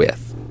wrestled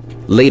with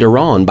later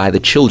on by the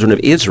children of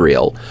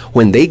Israel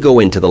when they go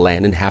into the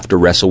land and have to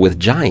wrestle with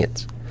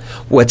giants.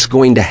 What's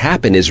going to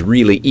happen is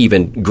really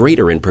even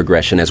greater in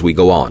progression as we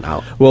go on.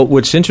 Well,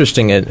 what's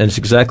interesting, and it's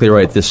exactly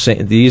right,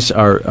 these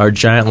are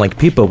giant-like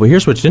people, but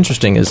here's what's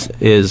interesting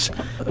is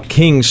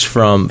kings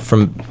from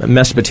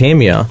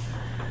Mesopotamia,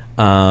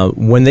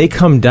 when they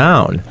come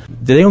down,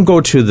 they don't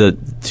go to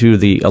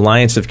the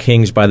alliance of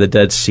kings by the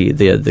Dead Sea,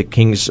 the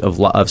kings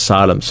of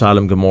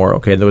Sodom, Gomorrah,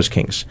 okay, those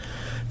kings.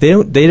 They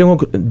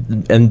don't,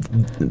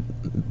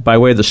 and by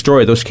way of the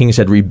story, those kings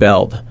had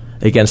rebelled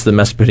against the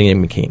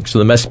Mesopotamian king. So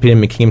the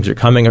Mesopotamian kings are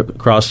coming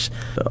across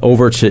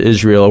over to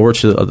Israel, over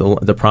to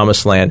the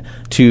Promised Land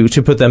to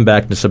put them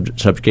back into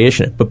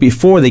subjugation. But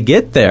before they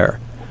get there,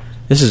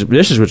 this is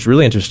what's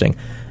really interesting.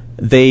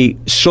 They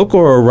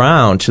circle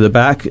around to the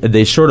back.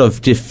 They sort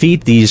of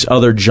defeat these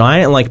other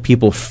giant-like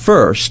people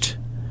first.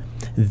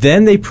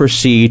 Then they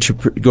proceed to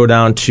go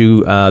down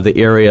to the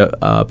area,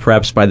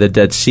 perhaps by the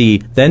Dead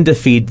Sea, then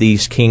defeat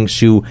these kings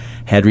who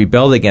had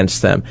rebelled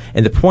against them.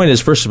 And the point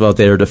is, first of all,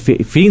 they're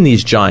defeating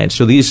these giants.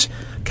 So these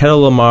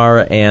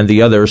Chedorlaomer and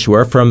the others who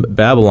are from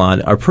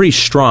Babylon are pretty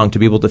strong to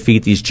be able to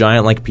defeat these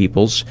giant-like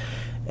peoples.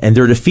 And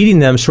they're defeating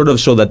them sort of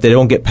so that they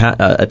don't get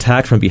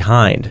attacked from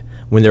behind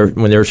when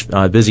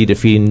they're busy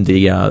defeating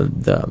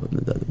the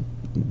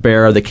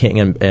Bear, the king,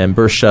 and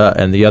Bersha,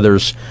 and the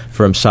others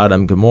from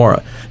Sodom and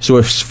Gomorrah.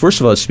 So, first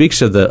of all, it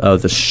speaks of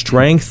the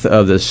strength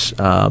of this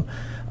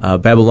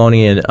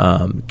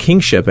Babylonian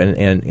kingship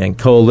and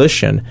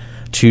coalition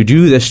to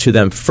do this to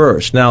them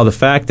first. Now, the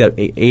fact that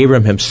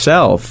Abram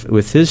himself,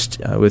 with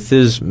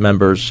his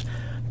members,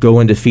 go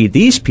and defeat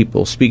these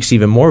people speaks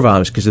even more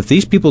volumes, because if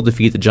these people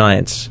defeat the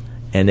giants,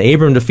 and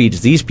Abram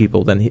defeats these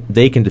people, then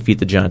they can defeat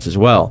the giants as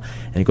well.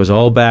 And it goes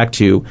all back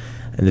to.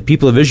 And the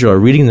people of Israel are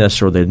reading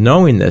this, or they're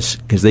knowing this,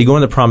 because they go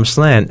in the Promised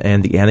Land,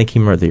 and the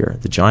Anakim are there.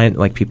 The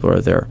giant-like people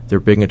are there. They're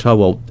big and tall.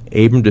 Well,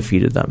 Abram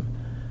defeated them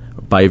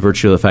by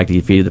virtue of the fact that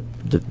he defeated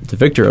the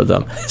victor of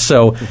them.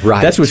 So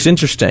That's what's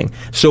interesting.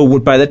 So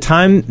by the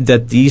time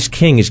that these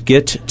kings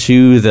get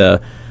to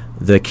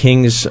the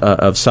kings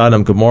of Sodom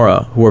and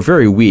Gomorrah, who are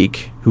very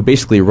weak, who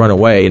basically run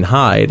away and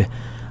hide,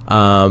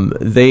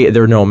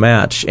 they're no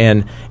match.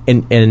 And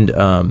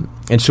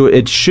so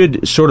it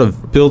should sort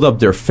of build up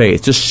their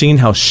faith, just seeing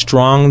how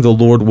strong the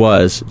Lord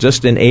was,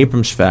 just in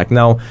Abram's fact.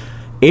 Now,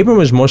 Abram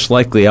was most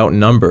likely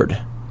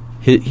outnumbered.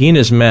 He and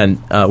his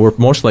men were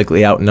most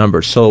likely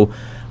outnumbered. So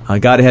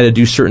God had to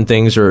do certain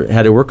things, or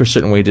had to work a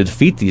certain way to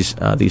defeat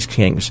these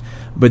kings.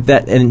 But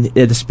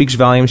it speaks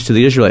volumes to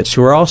the Israelites,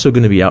 who are also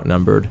going to be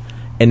outnumbered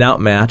and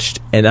outmatched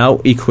and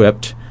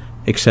out-equipped,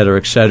 et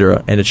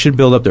cetera, and it should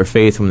build up their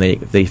faith when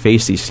they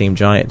face these same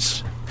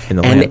giants in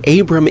the land. And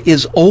Abram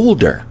is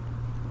older.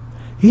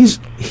 He's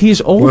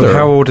older. Well,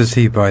 how old is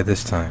he by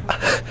this time?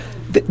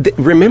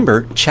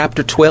 Remember,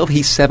 chapter 12,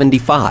 he's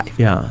 75.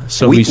 Yeah.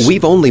 So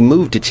we've only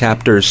moved to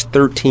chapters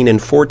 13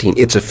 and 14.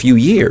 It's a few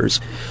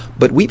years,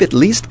 but we've at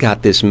least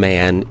got this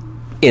man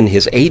in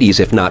his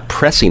 80s, if not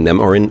pressing them,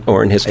 or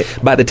in his.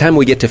 By the time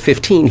we get to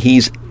 15,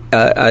 he's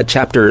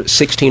chapter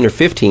 16 or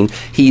 15.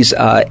 He's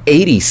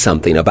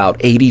 80-something, about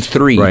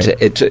 83.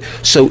 Right.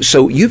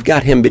 So you've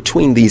got him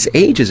between these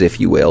ages, if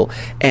you will,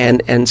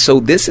 and so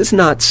this is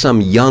not some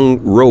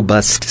young,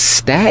 robust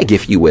stag,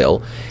 if you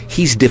will.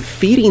 He's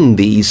defeating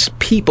these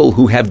people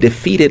who have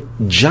defeated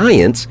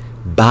giants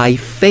by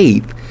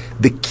faith.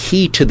 The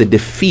key to the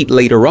defeat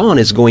later on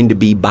is going to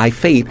be by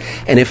faith.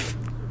 And if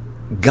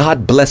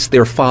God blessed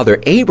their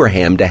father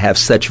Abraham to have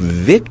such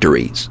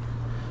victories.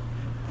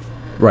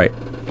 Right.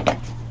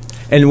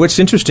 And what's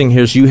interesting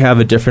here is you have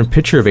a different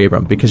picture of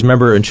Abram, because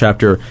remember in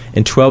chapter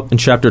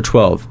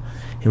 12,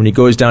 when he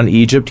goes down to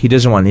Egypt, he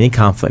doesn't want any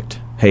conflict.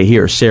 Hey,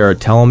 here, Sarah,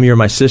 tell him you're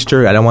my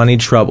sister. I don't want any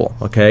trouble,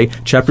 okay?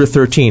 Chapter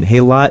 13,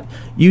 hey, Lot,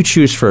 you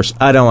choose first.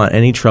 I don't want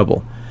any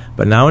trouble.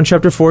 But now in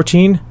chapter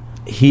 14,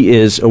 he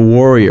is a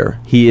warrior.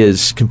 He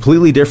is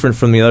completely different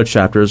from the other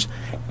chapters.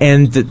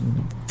 And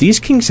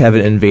these kings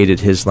haven't invaded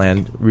his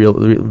land.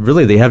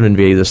 Really, they haven't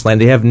invaded this land.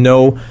 They have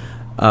no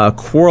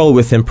quarrel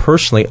with him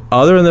personally,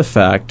 other than the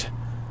fact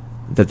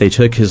that they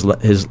took his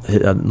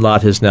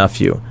Lot, his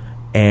nephew,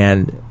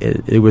 and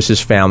it was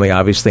his family,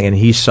 obviously, and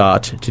he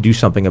sought to do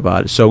something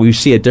about it. So you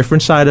see a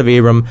different side of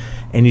Abram,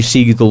 and you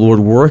see the Lord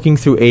working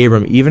through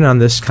Abram, even on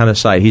this kind of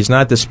side. He's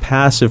not this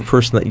passive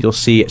person that you'll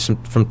see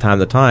from time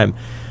to time.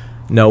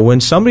 No,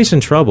 when somebody's in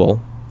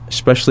trouble,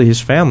 especially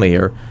his family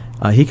here,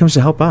 he comes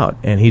to help out,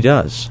 and he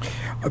does.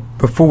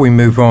 Before we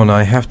move on,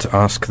 I have to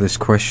ask this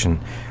question.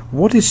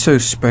 What is so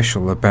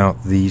special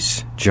about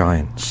these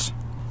giants?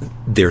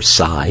 Their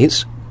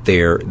size,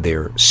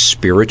 their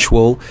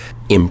spiritual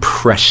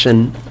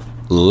impression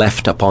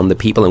left upon the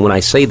people. And when I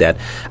say that,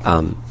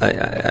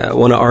 I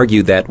want to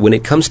argue that when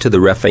it comes to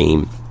the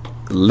Rephaim,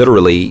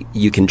 literally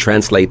you can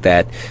translate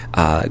that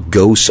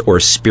ghosts or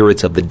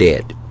spirits of the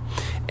dead.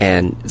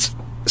 And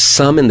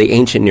some in the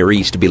ancient Near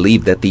East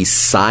believed that these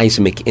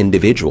seismic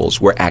individuals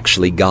were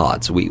actually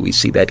gods. We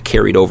see that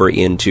carried over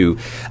into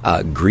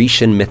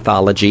Grecian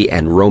mythology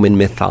and Roman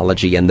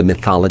mythology and the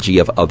mythology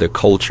of other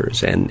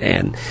cultures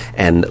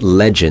and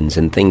legends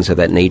and things of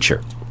that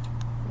nature.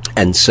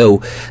 And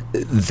so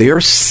their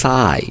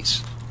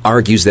size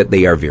argues that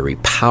they are very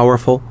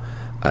powerful,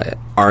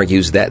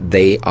 argues that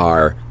they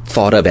are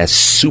thought of as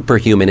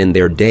superhuman in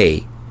their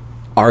day,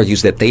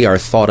 argues that they are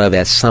thought of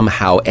as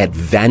somehow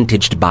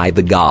advantaged by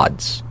the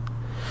gods.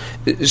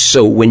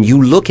 So when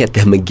you look at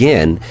them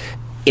again,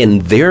 in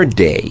their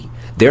day,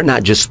 they're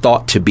not just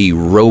thought to be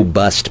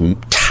robust,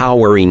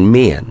 towering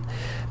men.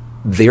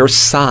 Their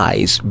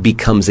size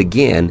becomes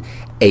again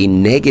a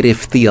negative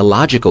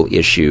theological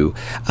issue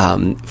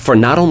for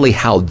not only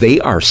how they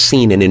are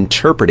seen and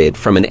interpreted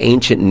from an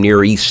ancient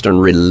Near Eastern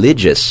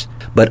religious,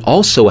 but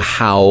also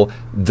how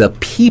the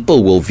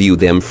people will view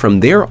them from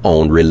their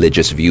own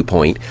religious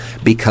viewpoint,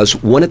 because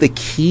one of the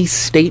key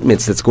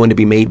statements that's going to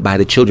be made by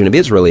the children of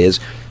Israel is,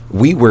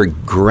 we were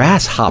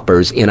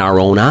grasshoppers in our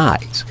own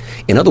eyes.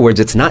 In other words,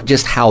 it's not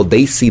just how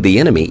they see the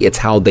enemy, it's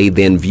how they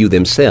then view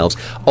themselves.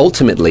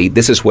 Ultimately,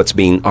 this is what's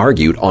being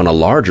argued on a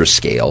larger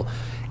scale.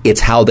 It's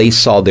how they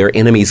saw their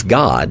enemies'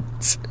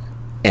 gods,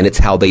 and it's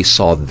how they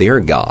saw their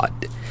God.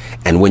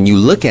 And when you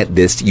look at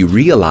this, you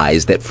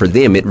realize that for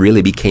them, it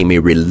really became a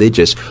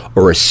religious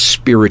or a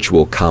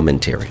spiritual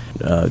commentary.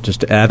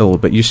 Just to add a little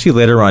bit, you see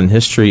later on in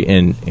history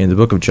in the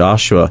book of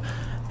Joshua,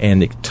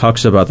 and it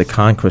talks about the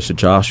conquest of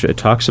Joshua. It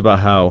talks about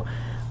how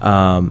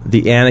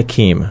the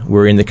Anakim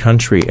were in the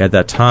country at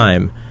that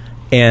time,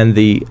 and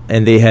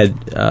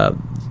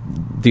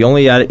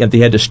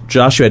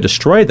Joshua had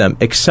destroyed them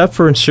except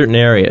for in certain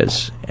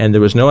areas, and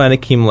there was no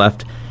Anakim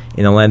left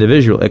in the land of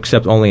Israel,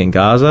 except only in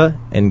Gaza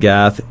and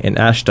Gath and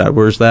Ashdod.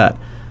 Where's that?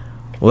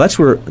 Well, that's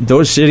where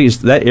those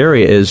cities, that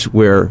area is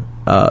where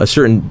a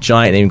certain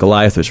giant named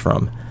Goliath was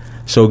from.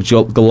 So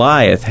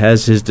Goliath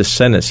has his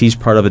descendants. He's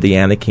part of the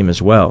Anakim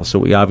as well. So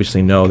we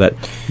obviously know that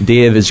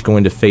David is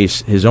going to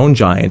face his own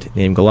giant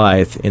named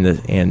Goliath,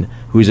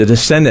 who's a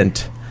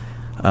descendant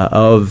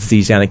of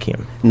these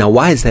Anakim. Now,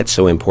 why is that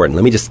so important?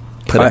 Let me just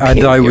put a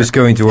pin I here. was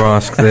going to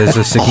ask, there's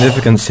a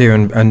significance here,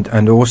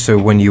 and also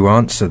when you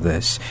answer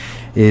this,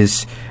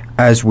 is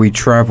as we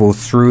travel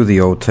through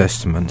the Old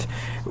Testament,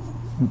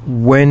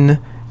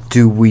 when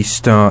do we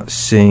start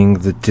seeing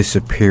the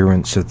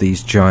disappearance of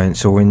these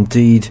giants, or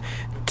indeed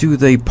do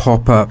they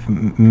pop up,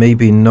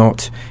 maybe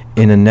not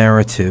in a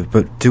narrative,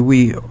 but do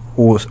we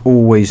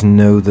always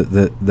know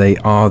that they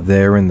are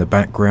there in the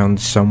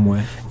background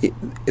somewhere?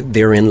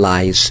 Therein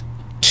lies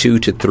 2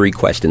 to 3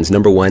 questions.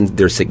 Number one,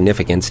 their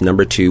significance.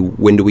 Number two,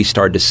 when do we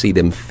start to see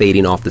them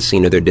fading off the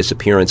scene of their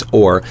disappearance?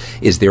 Or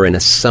is there an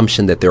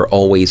assumption that they're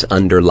always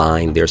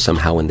underlying, they're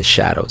somehow in the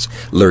shadows,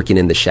 lurking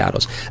in the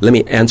shadows? Let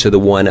me answer the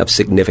one of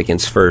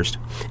significance first.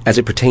 As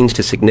it pertains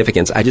to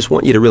significance, I just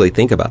want you to really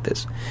think about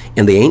this.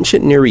 In the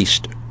ancient Near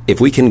East, if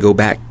we can go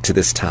back to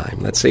this time,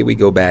 let's say we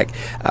go back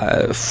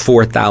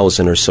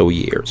 4,000 or so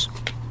years.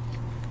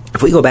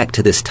 If we go back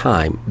to this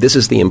time, this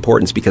is the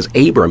importance, because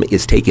Abram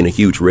is taking a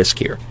huge risk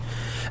here.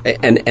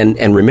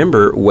 And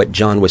remember what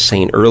John was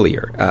saying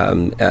earlier.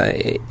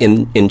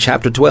 In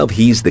chapter 12,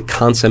 he's the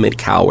consummate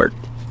coward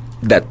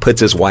that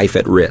puts his wife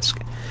at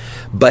risk.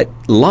 But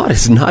Lot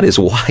is not his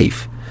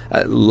wife.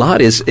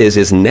 Lot is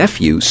his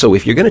nephew. So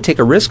if you're going to take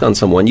a risk on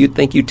someone, you'd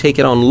think you'd take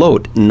it on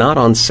Lot, not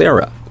on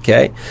Sarah.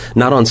 Okay?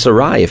 Not on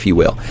Sarai, if you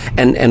will.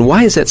 And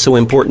why is that so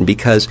important?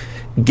 Because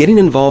getting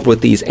involved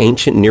with these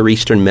ancient Near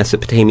Eastern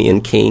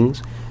Mesopotamian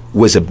kings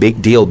was a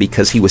big deal,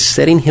 because he was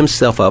setting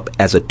himself up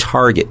as a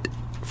target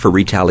for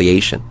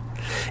retaliation.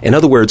 In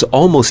other words,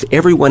 almost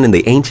everyone in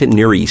the ancient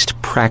Near East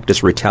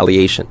practiced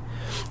retaliation.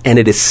 And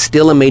it is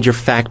still a major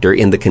factor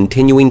in the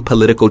continuing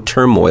political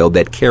turmoil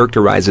that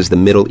characterizes the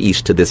Middle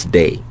East to this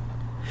day.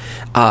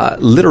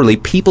 Literally,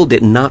 people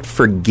did not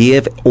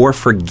forgive or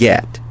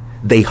forget.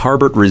 They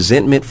harbored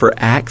resentment for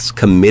acts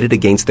committed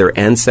against their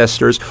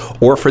ancestors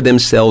or for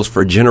themselves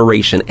for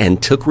generation,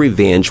 and took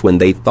revenge when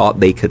they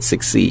thought they could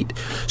succeed.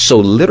 So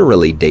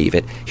literally,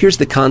 David, here's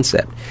the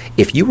concept.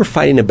 If you were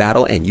fighting a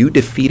battle and you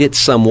defeated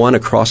someone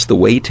across the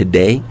way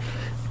today,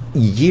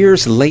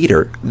 years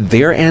later,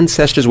 their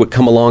ancestors would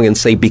come along and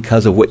say,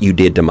 because of what you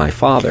did to my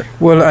father.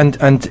 Well,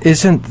 and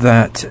isn't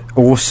that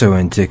also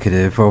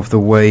indicative of the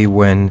way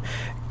when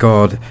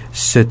God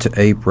said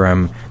to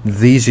Abram,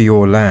 these are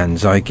your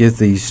lands, I give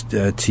these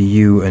to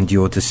you and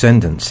your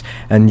descendants.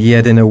 And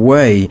yet, in a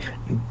way,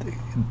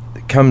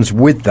 comes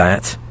with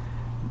that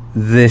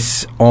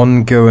this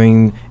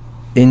ongoing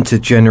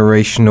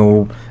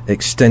intergenerational,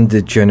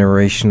 extended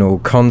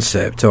generational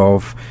concept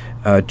of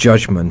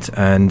judgment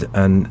and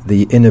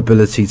the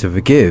inability to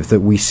forgive that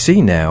we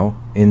see now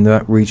in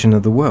that region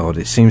of the world.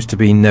 It seems to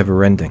be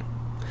never-ending.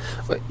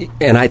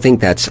 And I think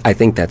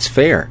that's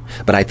fair.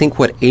 But I think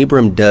what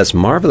Abram does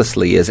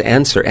marvelously is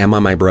answer, am I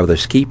my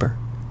brother's keeper?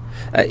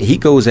 He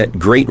goes at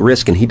great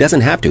risk, and he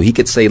doesn't have to. He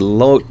could say,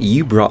 Lord,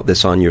 you brought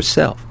this on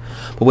yourself.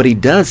 But what he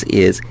does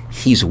is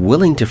he's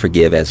willing to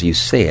forgive, as you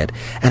said.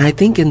 And I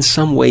think in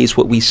some ways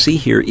what we see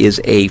here is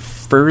a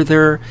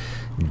further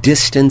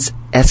distance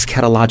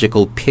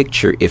eschatological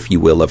picture, if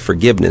you will, of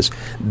forgiveness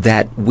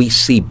that we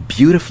see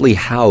beautifully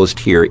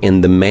housed here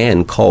in the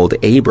man called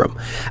Abram.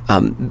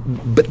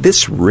 But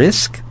this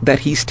risk that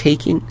he's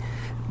taking,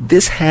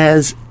 this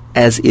has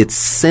as its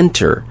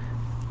center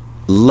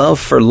love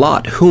for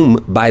Lot,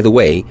 whom, by the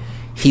way,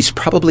 he's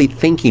probably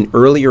thinking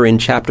earlier in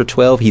chapter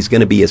 12 he's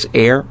going to be his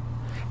heir.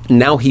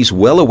 Now he's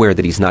well aware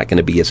that he's not going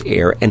to be his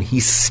heir, and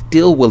he's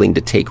still willing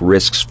to take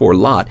risks for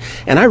Lot.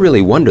 And I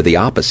really wonder the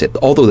opposite,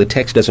 although the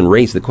text doesn't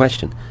raise the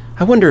question.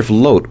 I wonder if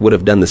Lot would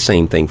have done the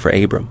same thing for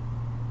Abram.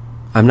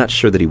 I'm not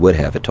sure that he would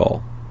have at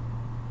all.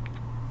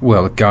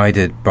 Well,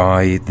 guided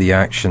by the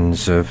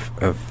actions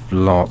of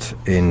Lot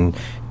in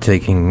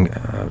taking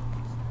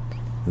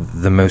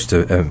the most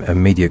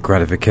immediate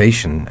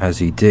gratification as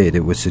he did,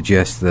 it would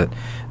suggest that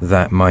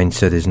that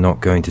mindset is not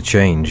going to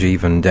change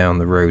even down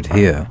the road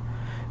here.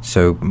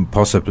 So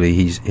possibly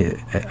he's,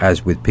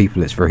 as with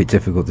people, it's very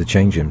difficult to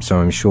change him. So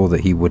I'm sure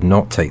that he would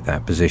not take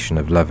that position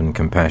of love and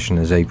compassion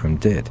as Abram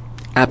did.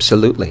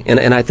 Absolutely.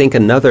 And I think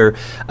another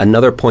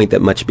point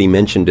that must be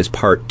mentioned is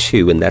part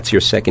 2, and that's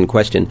your second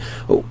question.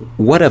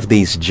 What of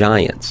these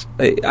giants?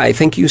 I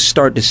think you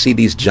start to see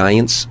these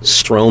giants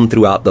strewn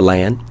throughout the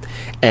land,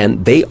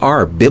 and they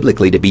are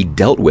biblically to be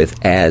dealt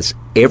with as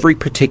every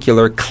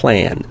particular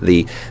clan,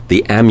 the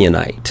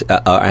Ammonite,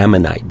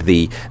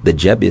 the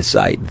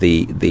Jebusite,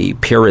 the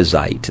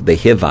Perizzite, the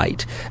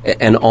Hivite,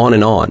 and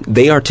on.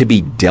 They are to be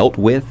dealt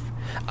with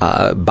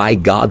by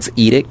God's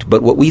edict.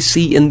 But what we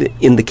see in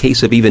the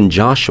case of even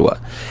Joshua,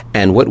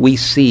 and what we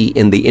see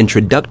in the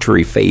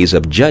introductory phase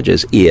of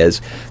Judges, is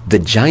the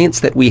giants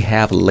that we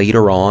have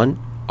later on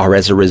are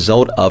as a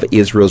result of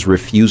Israel's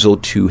refusal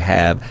to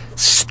have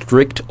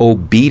strict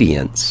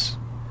obedience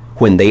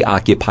when they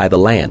occupy the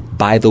land.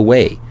 By the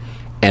way,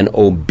 an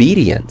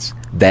obedience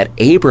that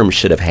Abram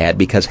should have had,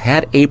 because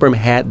had Abram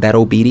had that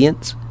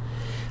obedience,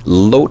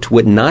 Lot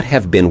would not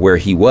have been where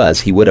he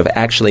was. He would have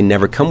actually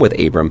never come with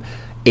Abram.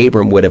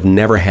 Abram would have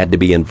never had to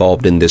be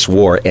involved in this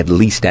war, at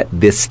least at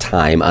this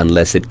time,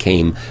 unless it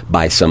came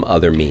by some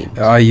other means.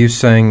 Are you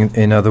saying,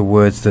 in other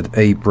words, that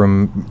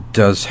Abram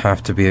does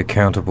have to be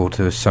accountable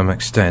to some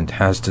extent,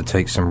 has to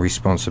take some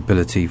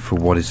responsibility for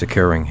what is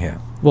occurring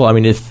here? Well, I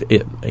mean, if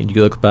you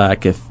look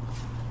back, if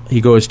he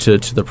goes to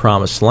the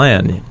promised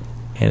land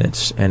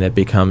and it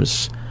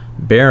becomes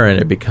barren,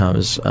 it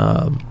becomes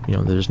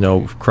there's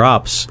no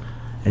crops,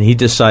 and he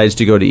decides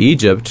to go to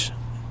Egypt,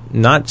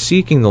 not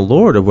seeking the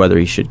Lord of whether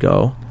he should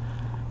go.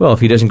 Well,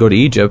 if he doesn't go to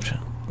Egypt,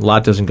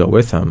 Lot doesn't go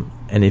with him.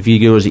 And if he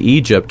goes to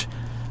Egypt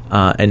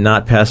and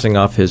not passing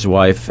off his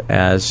wife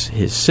as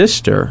his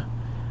sister,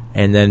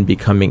 and then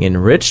becoming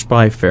enriched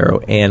by Pharaoh,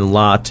 and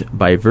Lot,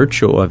 by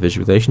virtue of his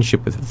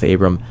relationship with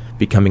Abram,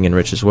 becoming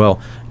enriched as well,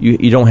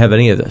 you don't have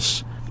any of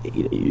this.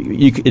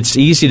 It's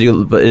easy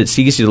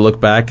to look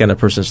back on a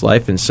person's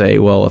life and say,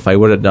 well, if I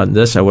would have done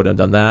this, I would have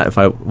done that.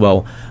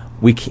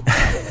 We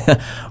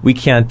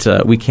can't.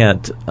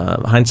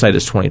 Hindsight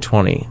is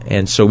 20/20,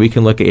 and so we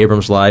can look at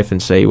Abram's life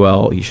and say,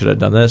 well, he should have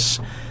done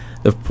this.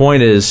 The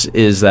point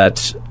is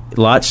that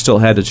Lot still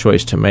had a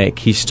choice to make.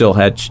 He still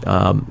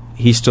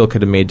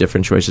could have made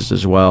different choices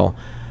as well.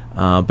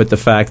 But the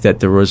fact that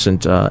there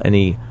wasn't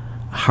any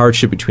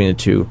hardship between the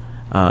two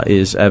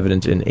is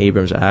evident in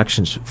Abram's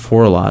actions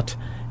for Lot,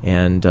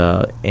 and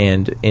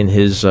in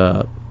his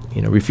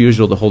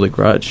refusal to hold a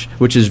grudge,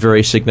 which is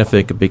very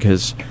significant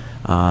because.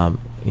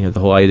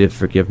 The whole idea of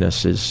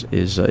forgiveness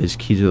is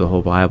key to the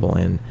whole Bible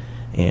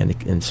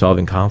and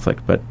solving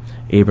conflict. But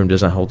Abram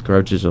doesn't hold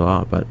grudges at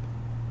all. But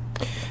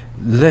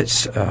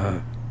let's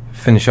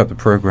finish up the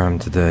program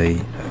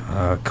today,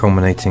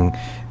 culminating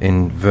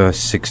in verse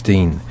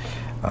 16.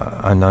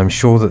 And I'm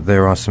sure that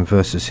there are some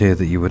verses here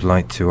that you would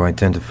like to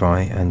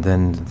identify, and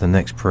then the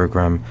next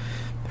program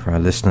for our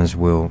listeners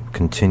will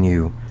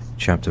continue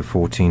chapter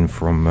 14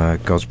 from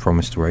God's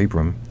promise to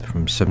Abram,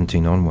 from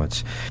 17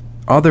 onwards.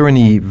 Are there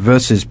any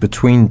verses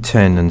between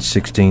 10 and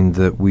 16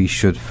 that we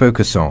should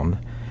focus on?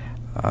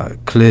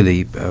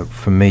 Clearly,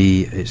 for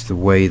me, it's the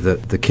way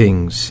that the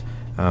kings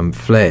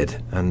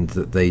fled, and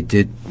that they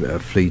did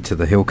flee to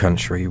the hill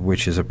country,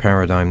 which is a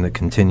paradigm that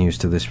continues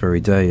to this very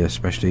day,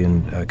 especially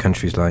in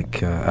countries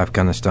like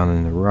Afghanistan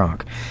and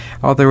Iraq.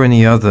 Are there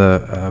any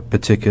other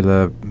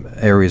particular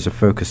areas of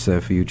focus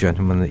there for you,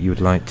 gentlemen, that you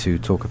would like to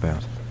talk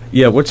about?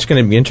 Yeah, what's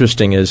going to be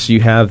interesting is you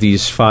have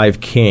these 5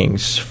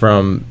 kings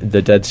from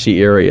the Dead Sea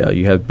area.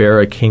 You have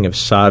Bera, king of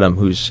Sodom,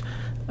 whose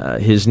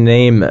his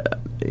name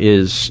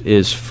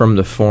is from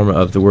the form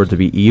of the word to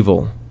be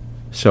evil.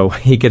 So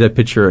you get a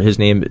picture. His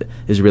name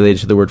is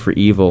related to the word for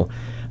evil,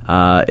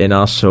 and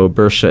also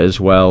Bersha as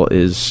well.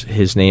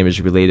 His name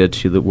is related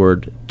to the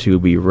word to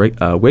be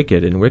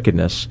wicked and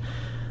wickedness.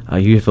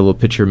 You have a little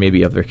picture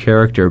maybe of their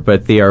character,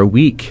 but they are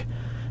weak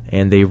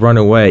and they run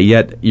away.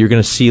 Yet you're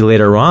going to see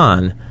later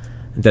on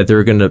that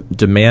they're going to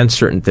demand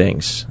certain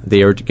things.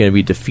 They are going to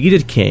be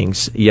defeated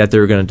kings, yet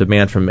they're going to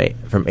demand from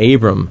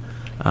Abram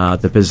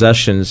the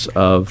possessions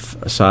of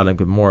Sodom and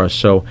Gomorrah.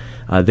 So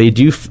they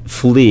do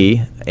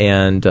flee,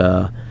 and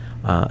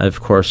of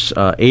course,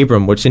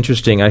 Abram, what's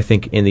interesting, I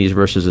think, in these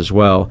verses as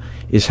well,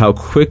 is how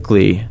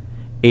quickly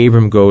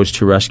Abram goes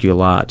to rescue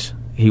Lot.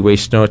 He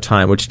wastes no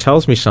time, which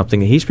tells me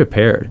something. He's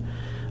prepared.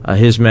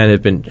 His men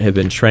have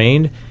been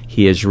trained.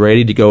 He is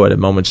ready to go at a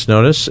moment's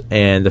notice,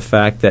 and the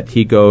fact that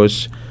he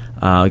goes,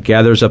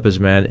 gathers up his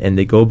men, and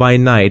they go by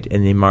night,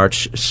 and they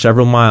march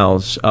several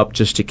miles up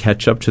just to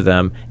catch up to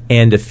them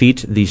and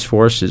defeat these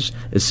forces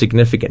is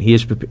significant. He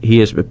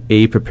is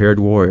a prepared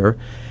warrior,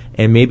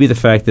 and maybe the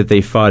fact that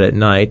they fought at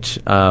night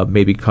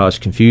maybe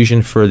caused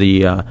confusion for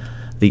the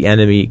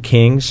enemy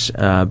kings,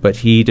 but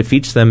he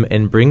defeats them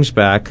and brings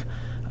back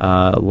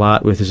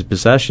Lot with his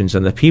possessions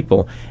and the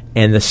people.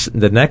 And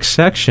the next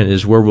section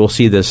is where we'll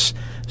see this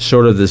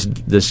sort of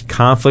this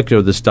conflict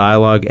or this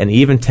dialogue and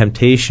even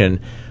temptation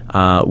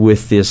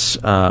with this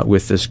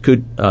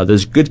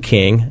good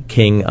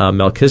king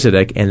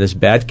Melchizedek, and this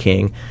bad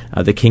king,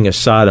 the king of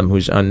Sodom,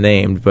 who's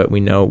unnamed, but we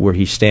know where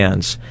he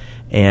stands,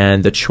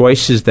 and the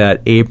choices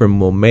that Abram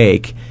will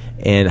make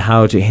and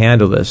how to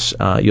handle this.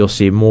 You'll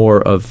see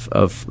more of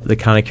the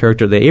kind of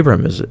character that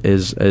Abram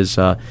is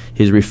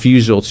his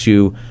refusal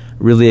to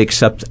really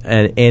accept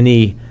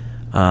any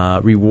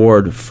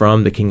reward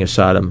from the king of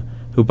Sodom,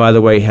 who, by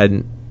the way,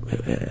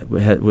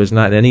 was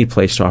not in any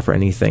place to offer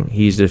anything.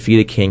 He's a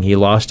defeated king. He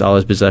lost all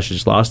his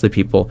possessions, lost the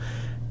people,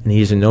 and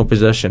he's in no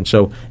possession.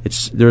 So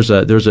there's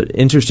an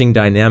interesting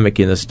dynamic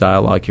in this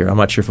dialogue here. I'm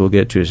not sure if we'll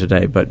get to it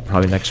today, but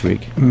probably next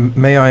week.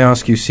 May I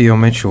ask you, C.L.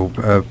 Mitchell,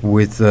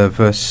 with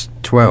verse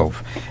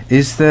 12,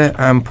 is there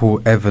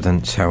ample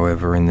evidence,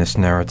 however, in this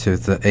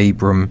narrative that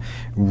Abram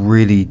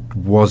really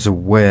was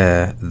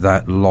aware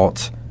that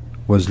Lot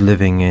was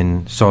living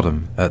in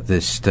Sodom at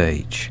this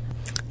stage?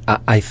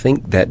 I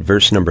think that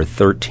verse number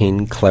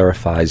 13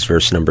 clarifies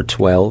verse number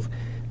 12.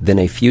 Then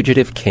a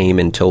fugitive came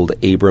and told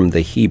Abram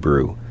the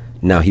Hebrew.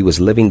 Now he was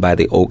living by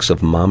the oaks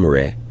of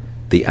Mamre,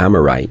 the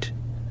Amorite.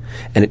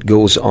 And it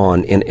goes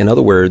on. In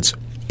other words,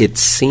 it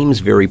seems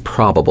very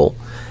probable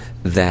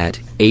that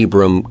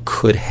Abram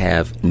could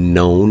have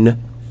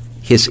known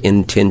his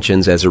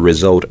intentions as a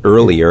result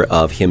earlier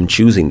of him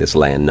choosing this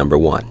land, number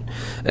one.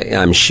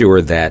 I'm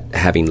sure that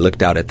having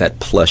looked out at that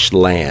plush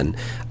land,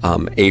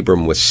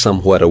 Abram was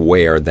somewhat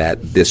aware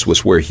that this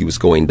was where he was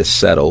going to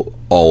settle,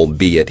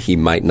 albeit he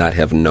might not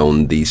have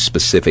known the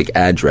specific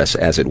address,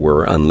 as it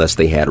were, unless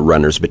they had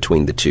runners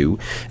between the two.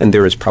 And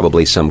there is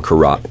probably some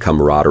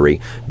camaraderie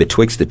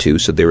betwixt the two,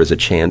 so there is a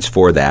chance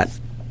for that.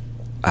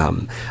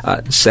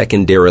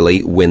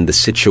 Secondarily, when the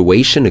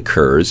situation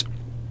occurs,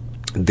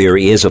 there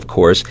is, of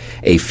course,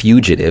 a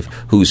fugitive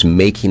who's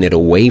making it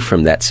away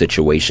from that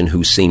situation,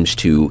 who seems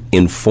to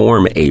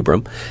inform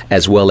Abram,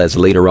 as well as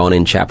later on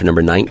in chapter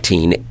number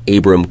 19,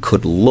 Abram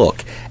could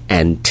look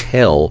and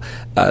tell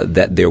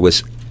that there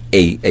was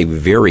a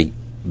very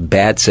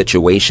bad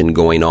situation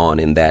going on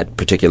in that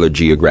particular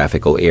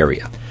geographical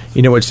area.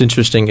 You know, what's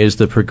interesting is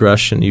the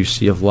progression you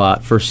see of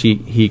Lot. First,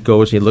 he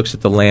goes, he looks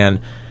at the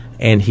land,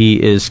 and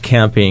he is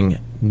camping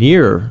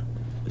near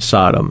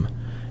Sodom.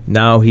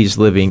 Now he's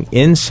living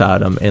in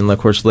Sodom, and of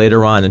course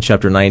later on in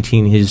chapter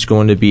 19 he's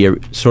going to be a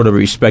sort of a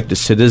respected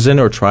citizen,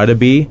 or try to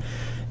be.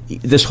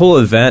 This whole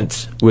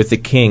event with the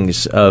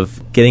kings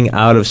of getting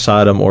out of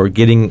Sodom or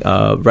getting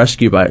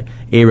rescued by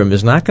Abram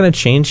is not going to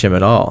change him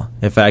at all.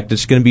 In fact,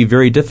 it's going to be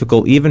very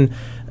difficult even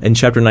in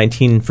chapter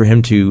 19 for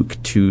him to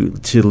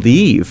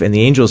leave, and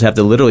the angels have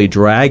to literally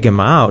drag him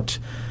out.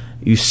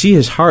 You see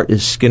his heart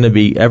is going to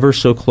be ever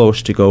so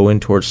close to go in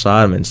towards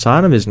Sodom, and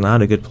Sodom is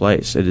not a good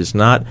place. It is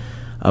not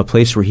a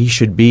place where he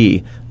should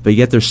be, but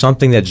yet there's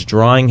something that's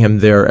drawing him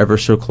there ever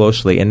so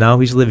closely, and now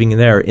he's living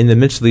there in the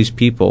midst of these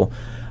people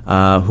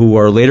who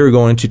are later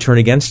going to turn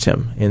against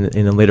him in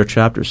the later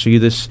chapters. So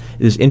this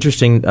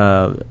interesting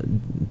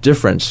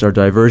difference or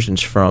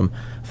divergence from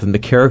the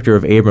character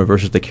of Abram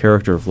versus the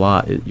character of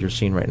Lot you're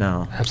seeing right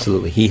now.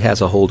 Absolutely. He has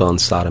a hold on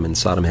Sodom, and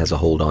Sodom has a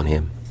hold on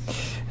him.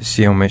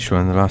 C.L. Mitchell,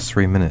 in the last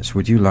 3 minutes,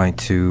 would you like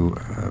to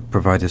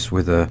provide us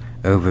with an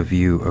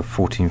overview of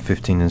 14,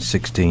 15, and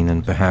 16,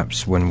 and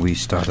perhaps when we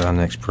start our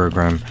next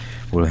program,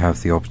 we'll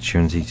have the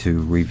opportunity to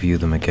review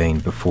them again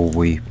before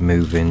we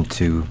move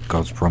into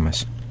God's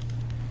promise?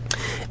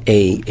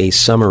 A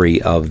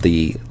summary of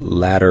the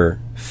latter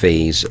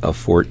phase of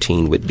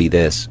 14 would be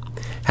this.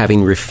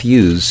 Having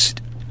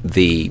refused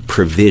the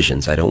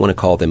provisions, I don't want to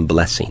call them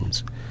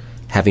blessings,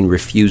 having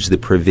refused the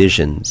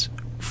provisions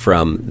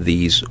from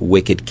these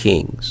wicked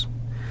kings,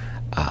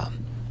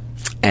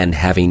 and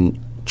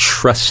having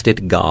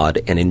trusted God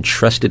and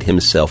entrusted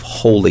himself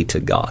wholly to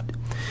God,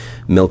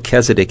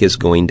 Melchizedek is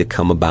going to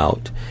come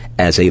about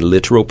as a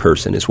literal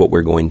person, is what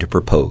we're going to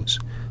propose,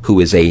 who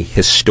is a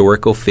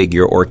historical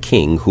figure or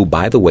king, who,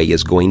 by the way,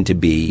 is going to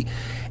be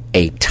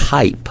a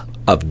type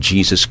of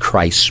Jesus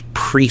Christ's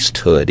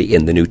priesthood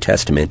in the New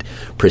Testament,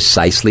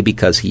 precisely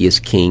because he is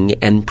king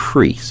and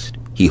priest.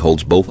 He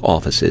holds both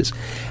offices,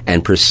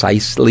 and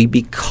precisely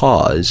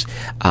because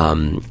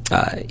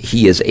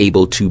he is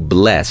able to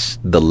bless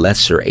the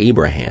lesser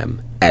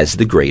Abraham as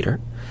the greater,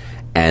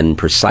 and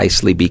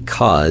precisely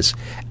because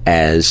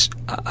as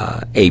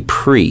a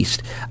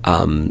priest,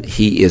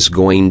 he is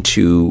going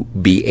to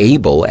be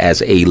able,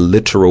 as a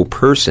literal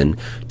person,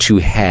 to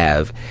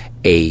have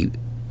a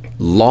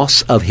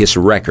loss of his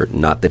record.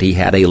 Not that he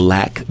had a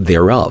lack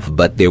thereof,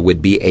 but there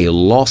would be a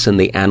loss in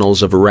the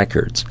annals of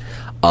records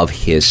of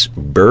his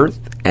birth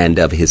and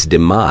of his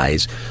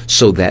demise,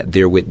 so that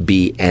there would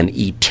be an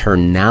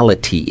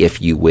eternality,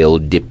 if you will,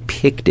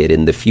 depicted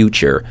in the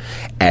future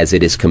as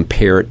it is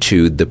compared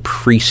to the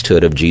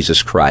priesthood of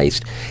Jesus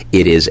Christ.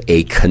 It is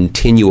a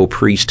continual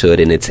priesthood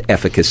in its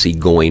efficacy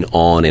going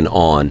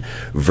on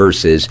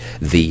versus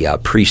the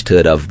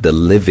priesthood of the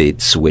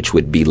Levites, which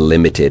would be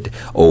limited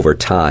over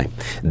time.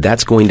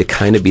 That's going to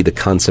kind of be the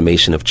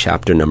consummation of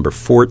chapter number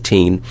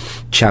 14.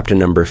 Chapter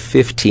number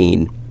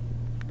 15,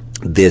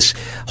 this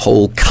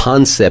whole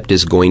concept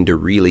is going to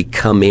really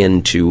come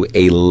into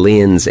a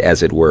lens,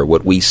 as it were.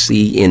 What we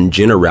see in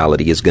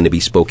generality is going to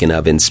be spoken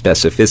of in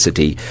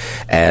specificity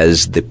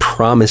as the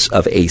promise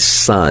of a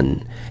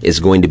son is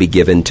going to be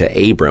given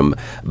to Abram,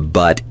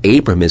 but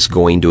Abram is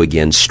going to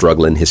again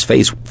struggle in his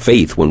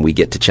faith when we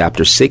get to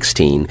chapter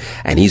 16,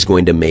 and he's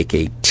going to make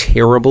a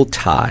terrible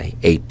tie,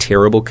 a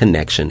terrible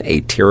connection,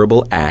 a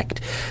terrible act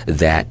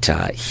that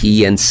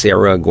he and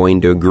Sarah are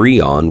going to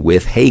agree on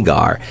with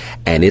Hagar,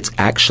 and it's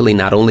actually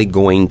not only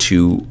going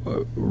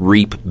to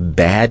reap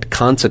bad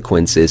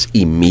consequences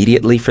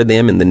immediately for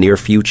them in the near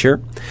future,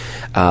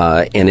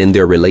 and in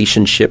their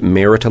relationship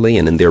maritally,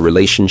 and in their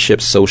relationship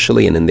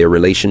socially, and in their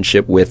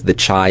relationship with the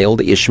child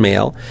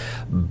Ishmael,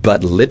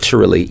 but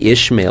literally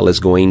Ishmael is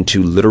going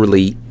to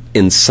literally,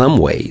 in some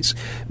ways,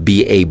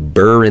 be a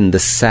burr in the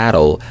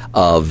saddle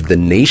of the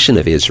nation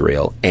of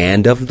Israel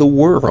and of the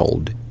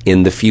world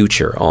in the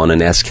future on an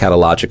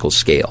eschatological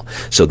scale.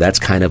 So that's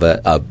kind of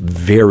a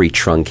very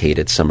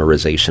truncated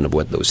summarization of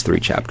what those 3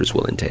 chapters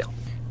will entail.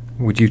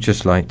 Would you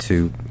just like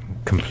to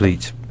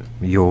complete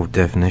your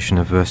definition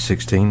of verse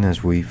 16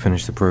 as we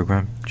finish the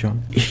program,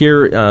 John?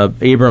 Here,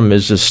 Abram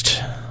is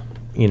just,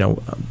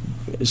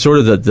 sort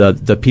of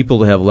the people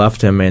that have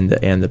left him and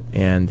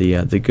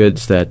the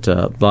goods that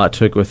Lot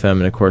took with him,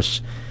 and of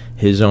course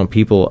his own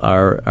people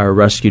are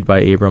rescued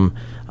by Abram.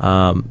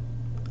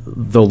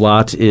 Though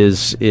Lot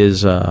is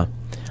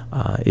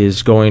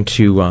going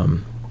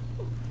to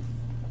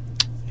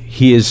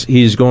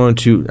he's going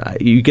to,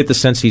 you get the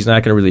sense he's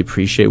not going to really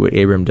appreciate what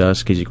Abram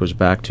does, because he goes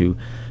back to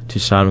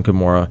Sodom and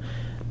Gomorrah,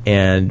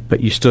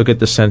 but you still get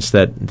the sense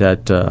that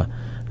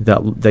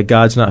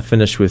God's not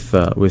finished with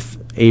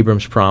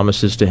Abram's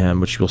promises to him,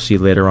 which we'll see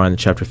later on in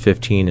chapter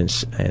 15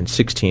 and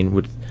 16.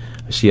 With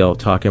CL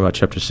talking about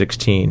chapter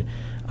 16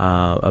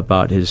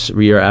 about his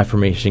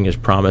reaffirming his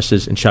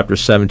promises. In chapter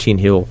 17,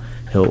 he'll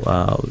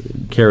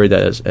carry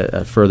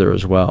that further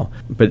as well.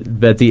 But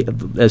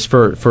as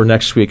for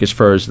next week, as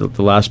far as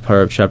the last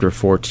part of chapter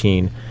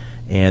 14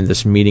 and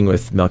this meeting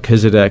with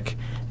Melchizedek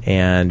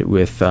and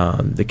with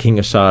the king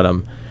of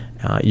Sodom,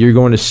 you're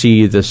going to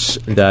see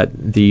that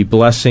the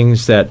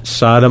blessings that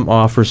Sodom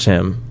offers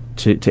him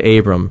to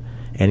Abram,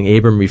 and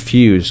Abram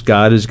refused,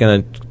 God is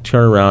going to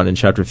turn around in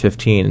chapter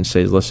 15 and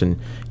say,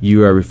 listen,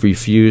 you are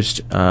refused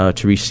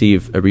to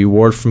receive a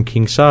reward from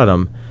King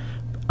Sodom.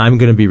 I'm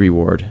going to be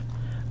reward.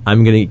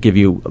 I'm going to give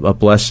you a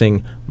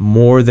blessing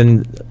more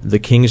than the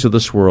kings of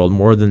this world,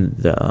 more than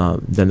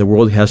the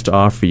world has to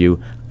offer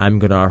you. I'm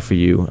going to offer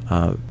you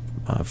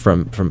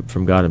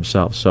from God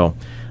himself. So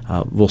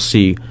we'll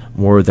see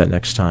more of that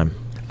next time.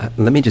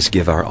 Let me just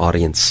give our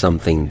audience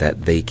something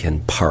that they can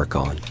park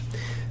on.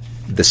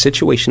 The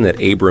situation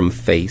that Abram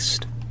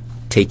faced,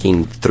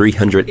 taking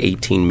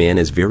 318 men,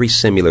 is very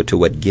similar to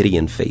what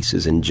Gideon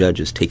faces in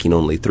Judges, taking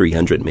only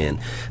 300 men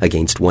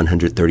against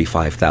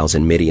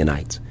 135,000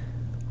 Midianites.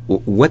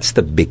 What's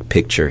the big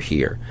picture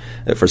here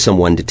for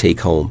someone to take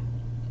home?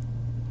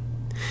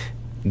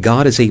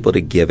 God is able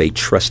to give a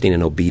trusting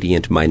and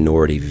obedient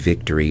minority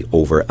victory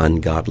over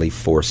ungodly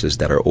forces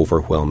that are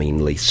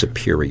overwhelmingly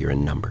superior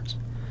in numbers.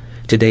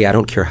 Today, I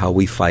don't care how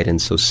we fight in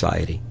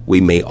society,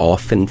 we may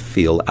often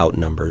feel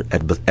outnumbered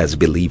as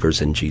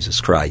believers in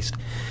Jesus Christ.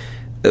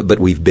 But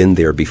we've been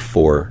there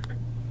before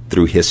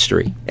through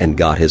history, and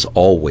God has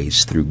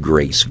always, through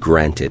grace,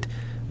 granted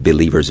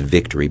believers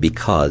victory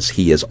because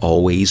He is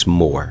always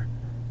more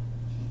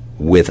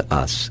with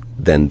us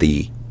than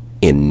the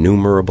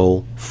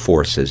innumerable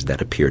forces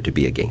that appear to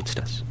be against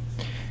us.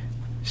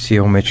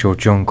 C.L. Mitchell,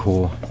 John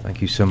Core,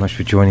 thank you so much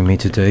for joining me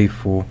today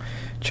for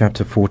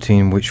Chapter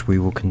 14, which we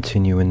will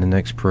continue in the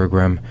next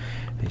program.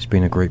 It's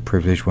been a great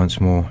privilege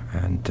once more,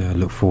 and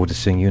look forward to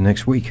seeing you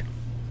next week.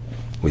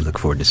 We look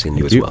forward to seeing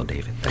you as well,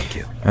 David. Thank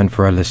you. And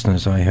for our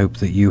listeners, I hope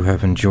that you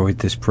have enjoyed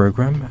this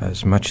program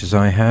as much as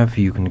I have.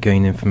 You can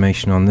gain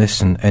information on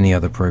this and any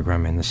other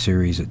program in the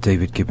series at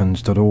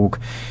davidgibbons.org.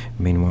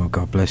 Meanwhile,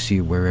 God bless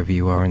you wherever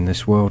you are in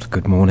this world.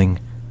 Good morning,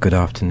 good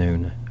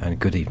afternoon, and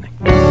good evening.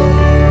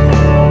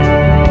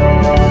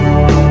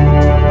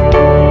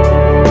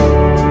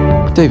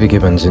 David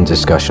Gibbons in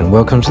Discussion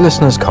welcomes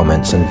listeners'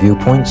 comments and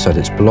viewpoints at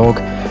its blog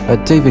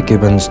at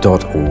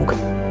davidgibbons.org.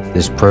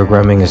 This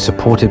programming is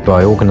supported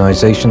by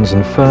organizations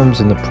and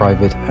firms in the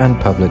private and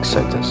public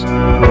sectors.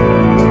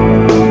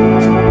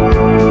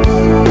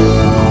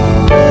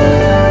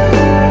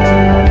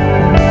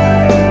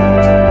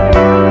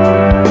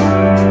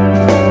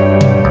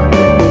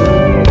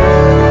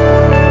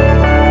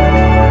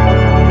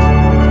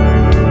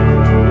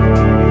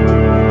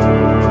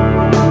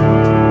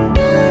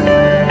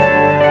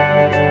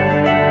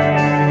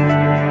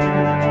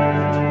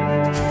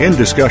 In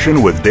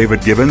Discussion with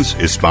David Gibbons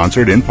is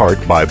sponsored in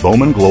part by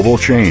Bowman Global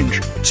Change.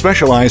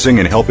 Specializing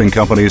in helping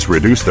companies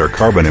reduce their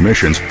carbon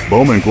emissions,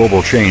 Bowman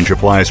Global Change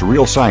applies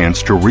real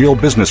science to real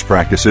business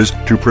practices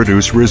to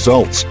produce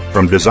results.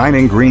 From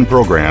designing green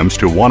programs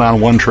to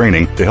one-on-one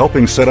training to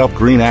helping set up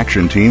green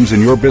action teams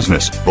in your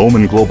business,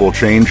 Bowman Global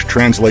Change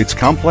translates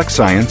complex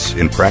science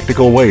in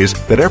practical ways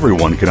that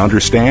everyone can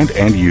understand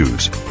and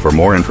use. For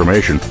more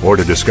information or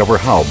to discover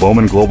how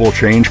Bowman Global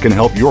Change can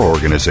help your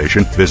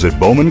organization, visit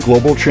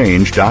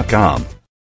bowmanglobalchange.com.